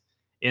Contract,"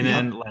 and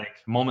then like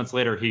moments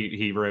later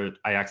he wrote,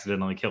 "I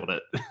accidentally killed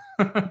it."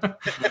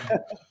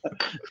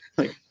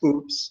 Like,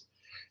 oops.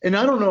 And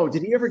I don't know,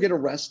 did he ever get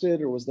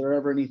arrested, or was there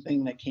ever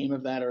anything that came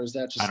of that, or is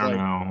that just I don't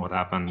know what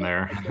happened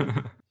there.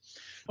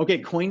 Okay,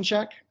 coin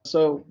check.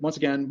 So once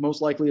again,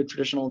 most likely a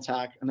traditional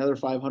attack, another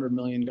 500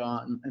 million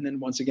gone. And then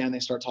once again, they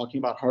start talking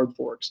about hard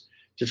forks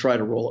to try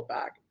to roll it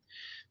back.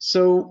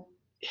 So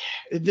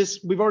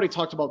we've already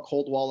talked about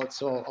cold wallets,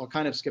 so I'll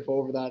kind of skip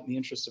over that in the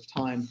interest of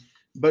time.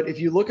 But if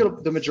you look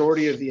at the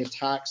majority of the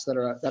attacks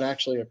that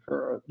actually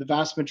occur, the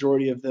vast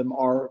majority of them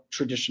are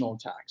traditional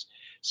attacks.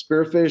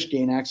 Spearfish,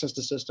 gain access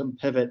to system.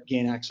 Pivot,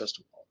 gain access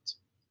to wallets.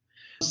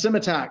 SIM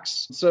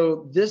attacks.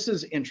 So this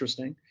is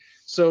interesting.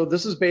 So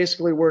this is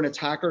basically where an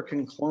attacker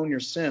can clone your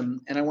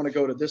SIM, and I want to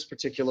go to this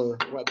particular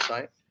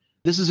website.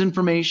 This is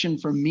information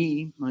from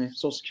me. My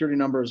social security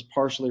number is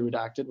partially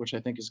redacted, which I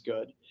think is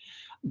good.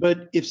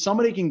 But if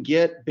somebody can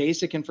get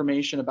basic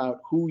information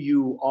about who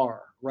you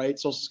are, right?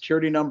 Social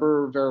security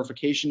number,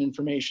 verification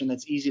information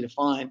that's easy to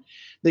find,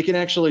 they can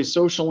actually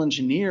social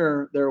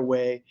engineer their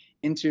way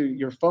into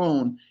your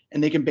phone,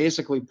 and they can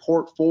basically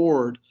port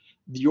forward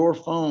your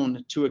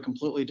phone to a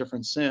completely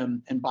different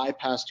SIM and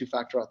bypass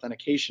two-factor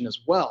authentication as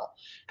well.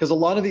 Because a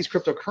lot of these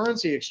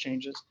cryptocurrency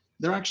exchanges,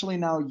 they're actually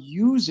now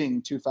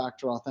using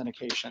two-factor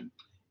authentication,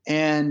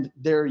 and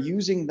they're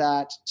using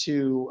that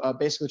to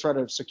basically try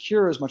to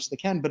secure as much as they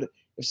can. But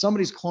if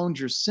somebody's cloned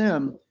your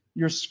SIM,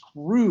 you're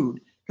screwed,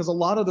 because a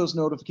lot of those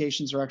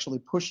notifications are actually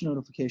push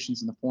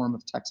notifications in the form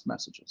of text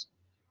messages.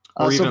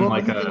 Or even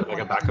like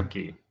a backup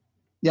key.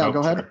 Yeah,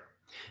 go ahead.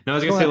 No, I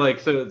was gonna say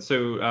like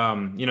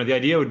you know, the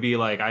idea would be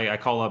like I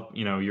call up,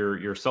 you know,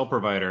 your cell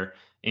provider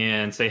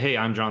and say, hey,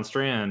 I'm John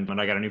Strand and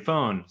I got a new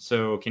phone.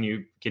 So can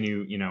you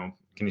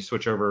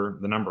switch over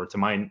the number to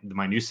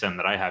my new SIM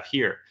that I have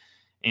here?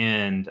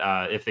 And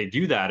if they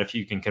do that, if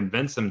you can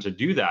convince them to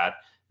do that,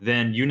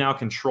 then you now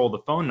control the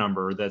phone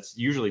number that's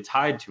usually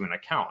tied to an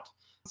account.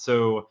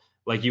 So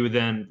like you would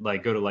then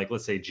like go to like,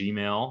 let's say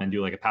Gmail and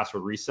do like a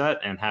password reset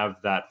and have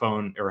that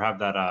phone or have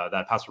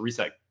that password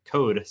reset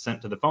code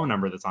sent to the phone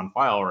number that's on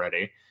file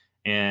already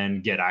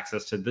and get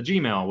access to the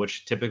Gmail,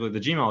 which typically the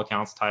Gmail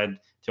account's tied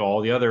to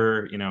all the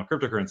other, you know,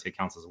 cryptocurrency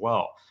accounts as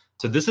well.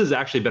 So this has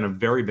actually been a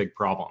very big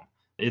problem.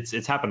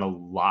 It's happened a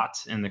lot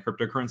in the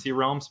cryptocurrency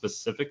realm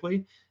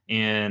specifically,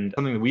 and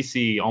something that we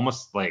see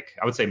almost like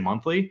I would say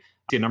monthly.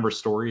 I see a number of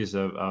stories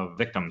of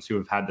victims who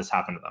have had this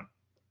happen to them.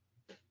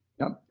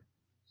 Yep.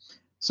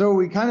 So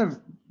we kind of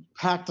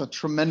packed a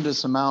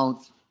tremendous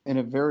amount in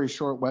a very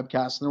short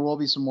webcast, and there will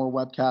be some more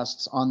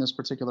webcasts on this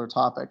particular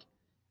topic.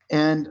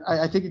 And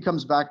I think it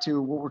comes back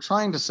to what we're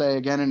trying to say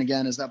again and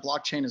again is that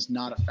blockchain is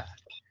not a fad.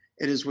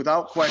 It is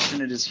without question,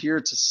 it is here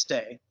to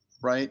stay,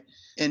 right?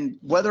 And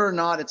whether or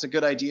not it's a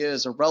good idea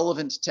is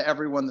irrelevant to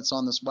everyone that's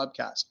on this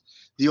webcast.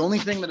 The only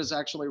thing that is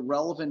actually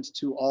relevant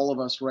to all of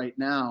us right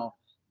now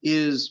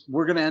is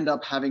we're going to end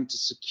up having to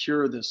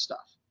secure this stuff.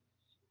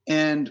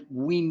 And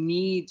we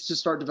need to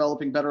start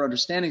developing better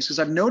understandings, because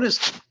I've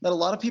noticed that a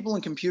lot of people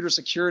in computer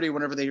security,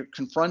 whenever they're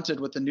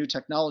confronted with the new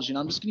technology, and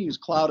I'm just going to use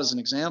cloud as an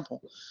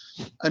example,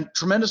 a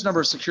tremendous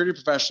number of security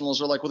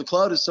professionals are like, well, the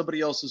cloud is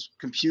somebody else's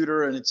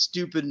computer and it's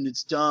stupid and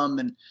it's dumb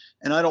and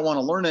I don't want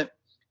to learn it.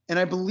 And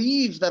I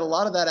believe that a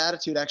lot of that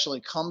attitude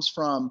actually comes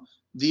from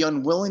the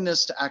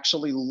unwillingness to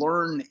actually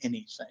learn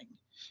anything.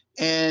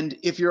 And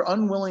if you're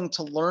unwilling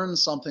to learn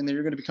something that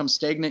you're going to become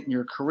stagnant in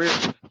your career,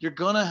 you're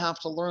going to have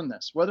to learn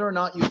this. Whether or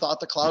not you thought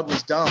the cloud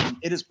was dumb,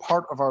 it is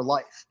part of our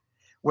life.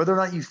 Whether or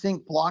not you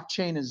think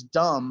blockchain is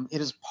dumb,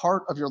 it is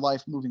part of your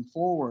life moving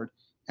forward,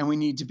 and we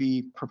need to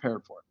be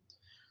prepared for it.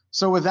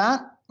 So with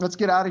that, let's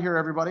get out of here,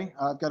 everybody.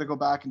 I've got to go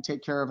back and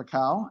take care of a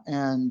cow,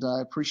 and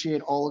I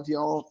appreciate all of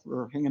y'all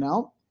for hanging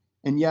out.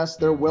 And yes,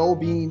 there will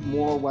be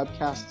more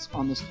webcasts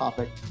on this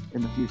topic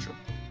in the future.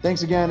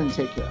 Thanks again, and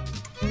take care.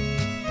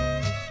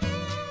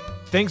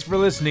 Thanks for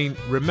listening.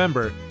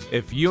 Remember,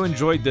 if you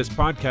enjoyed this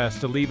podcast,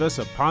 to leave us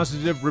a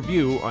positive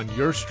review on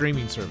your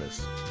streaming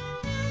service.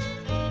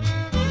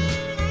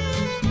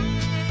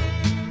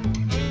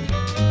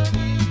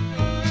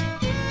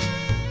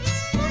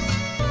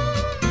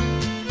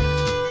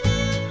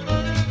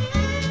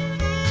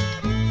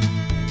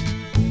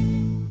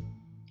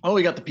 Oh,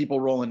 we got the people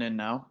rolling in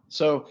now.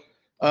 So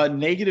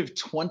negative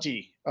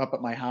 20 up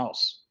at my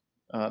house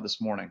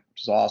this morning,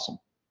 which is awesome.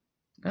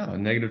 Oh,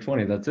 negative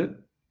 20, that's it?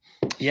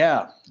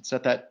 Yeah, it's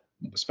at that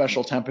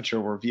special temperature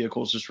where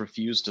vehicles just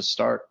refuse to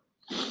start.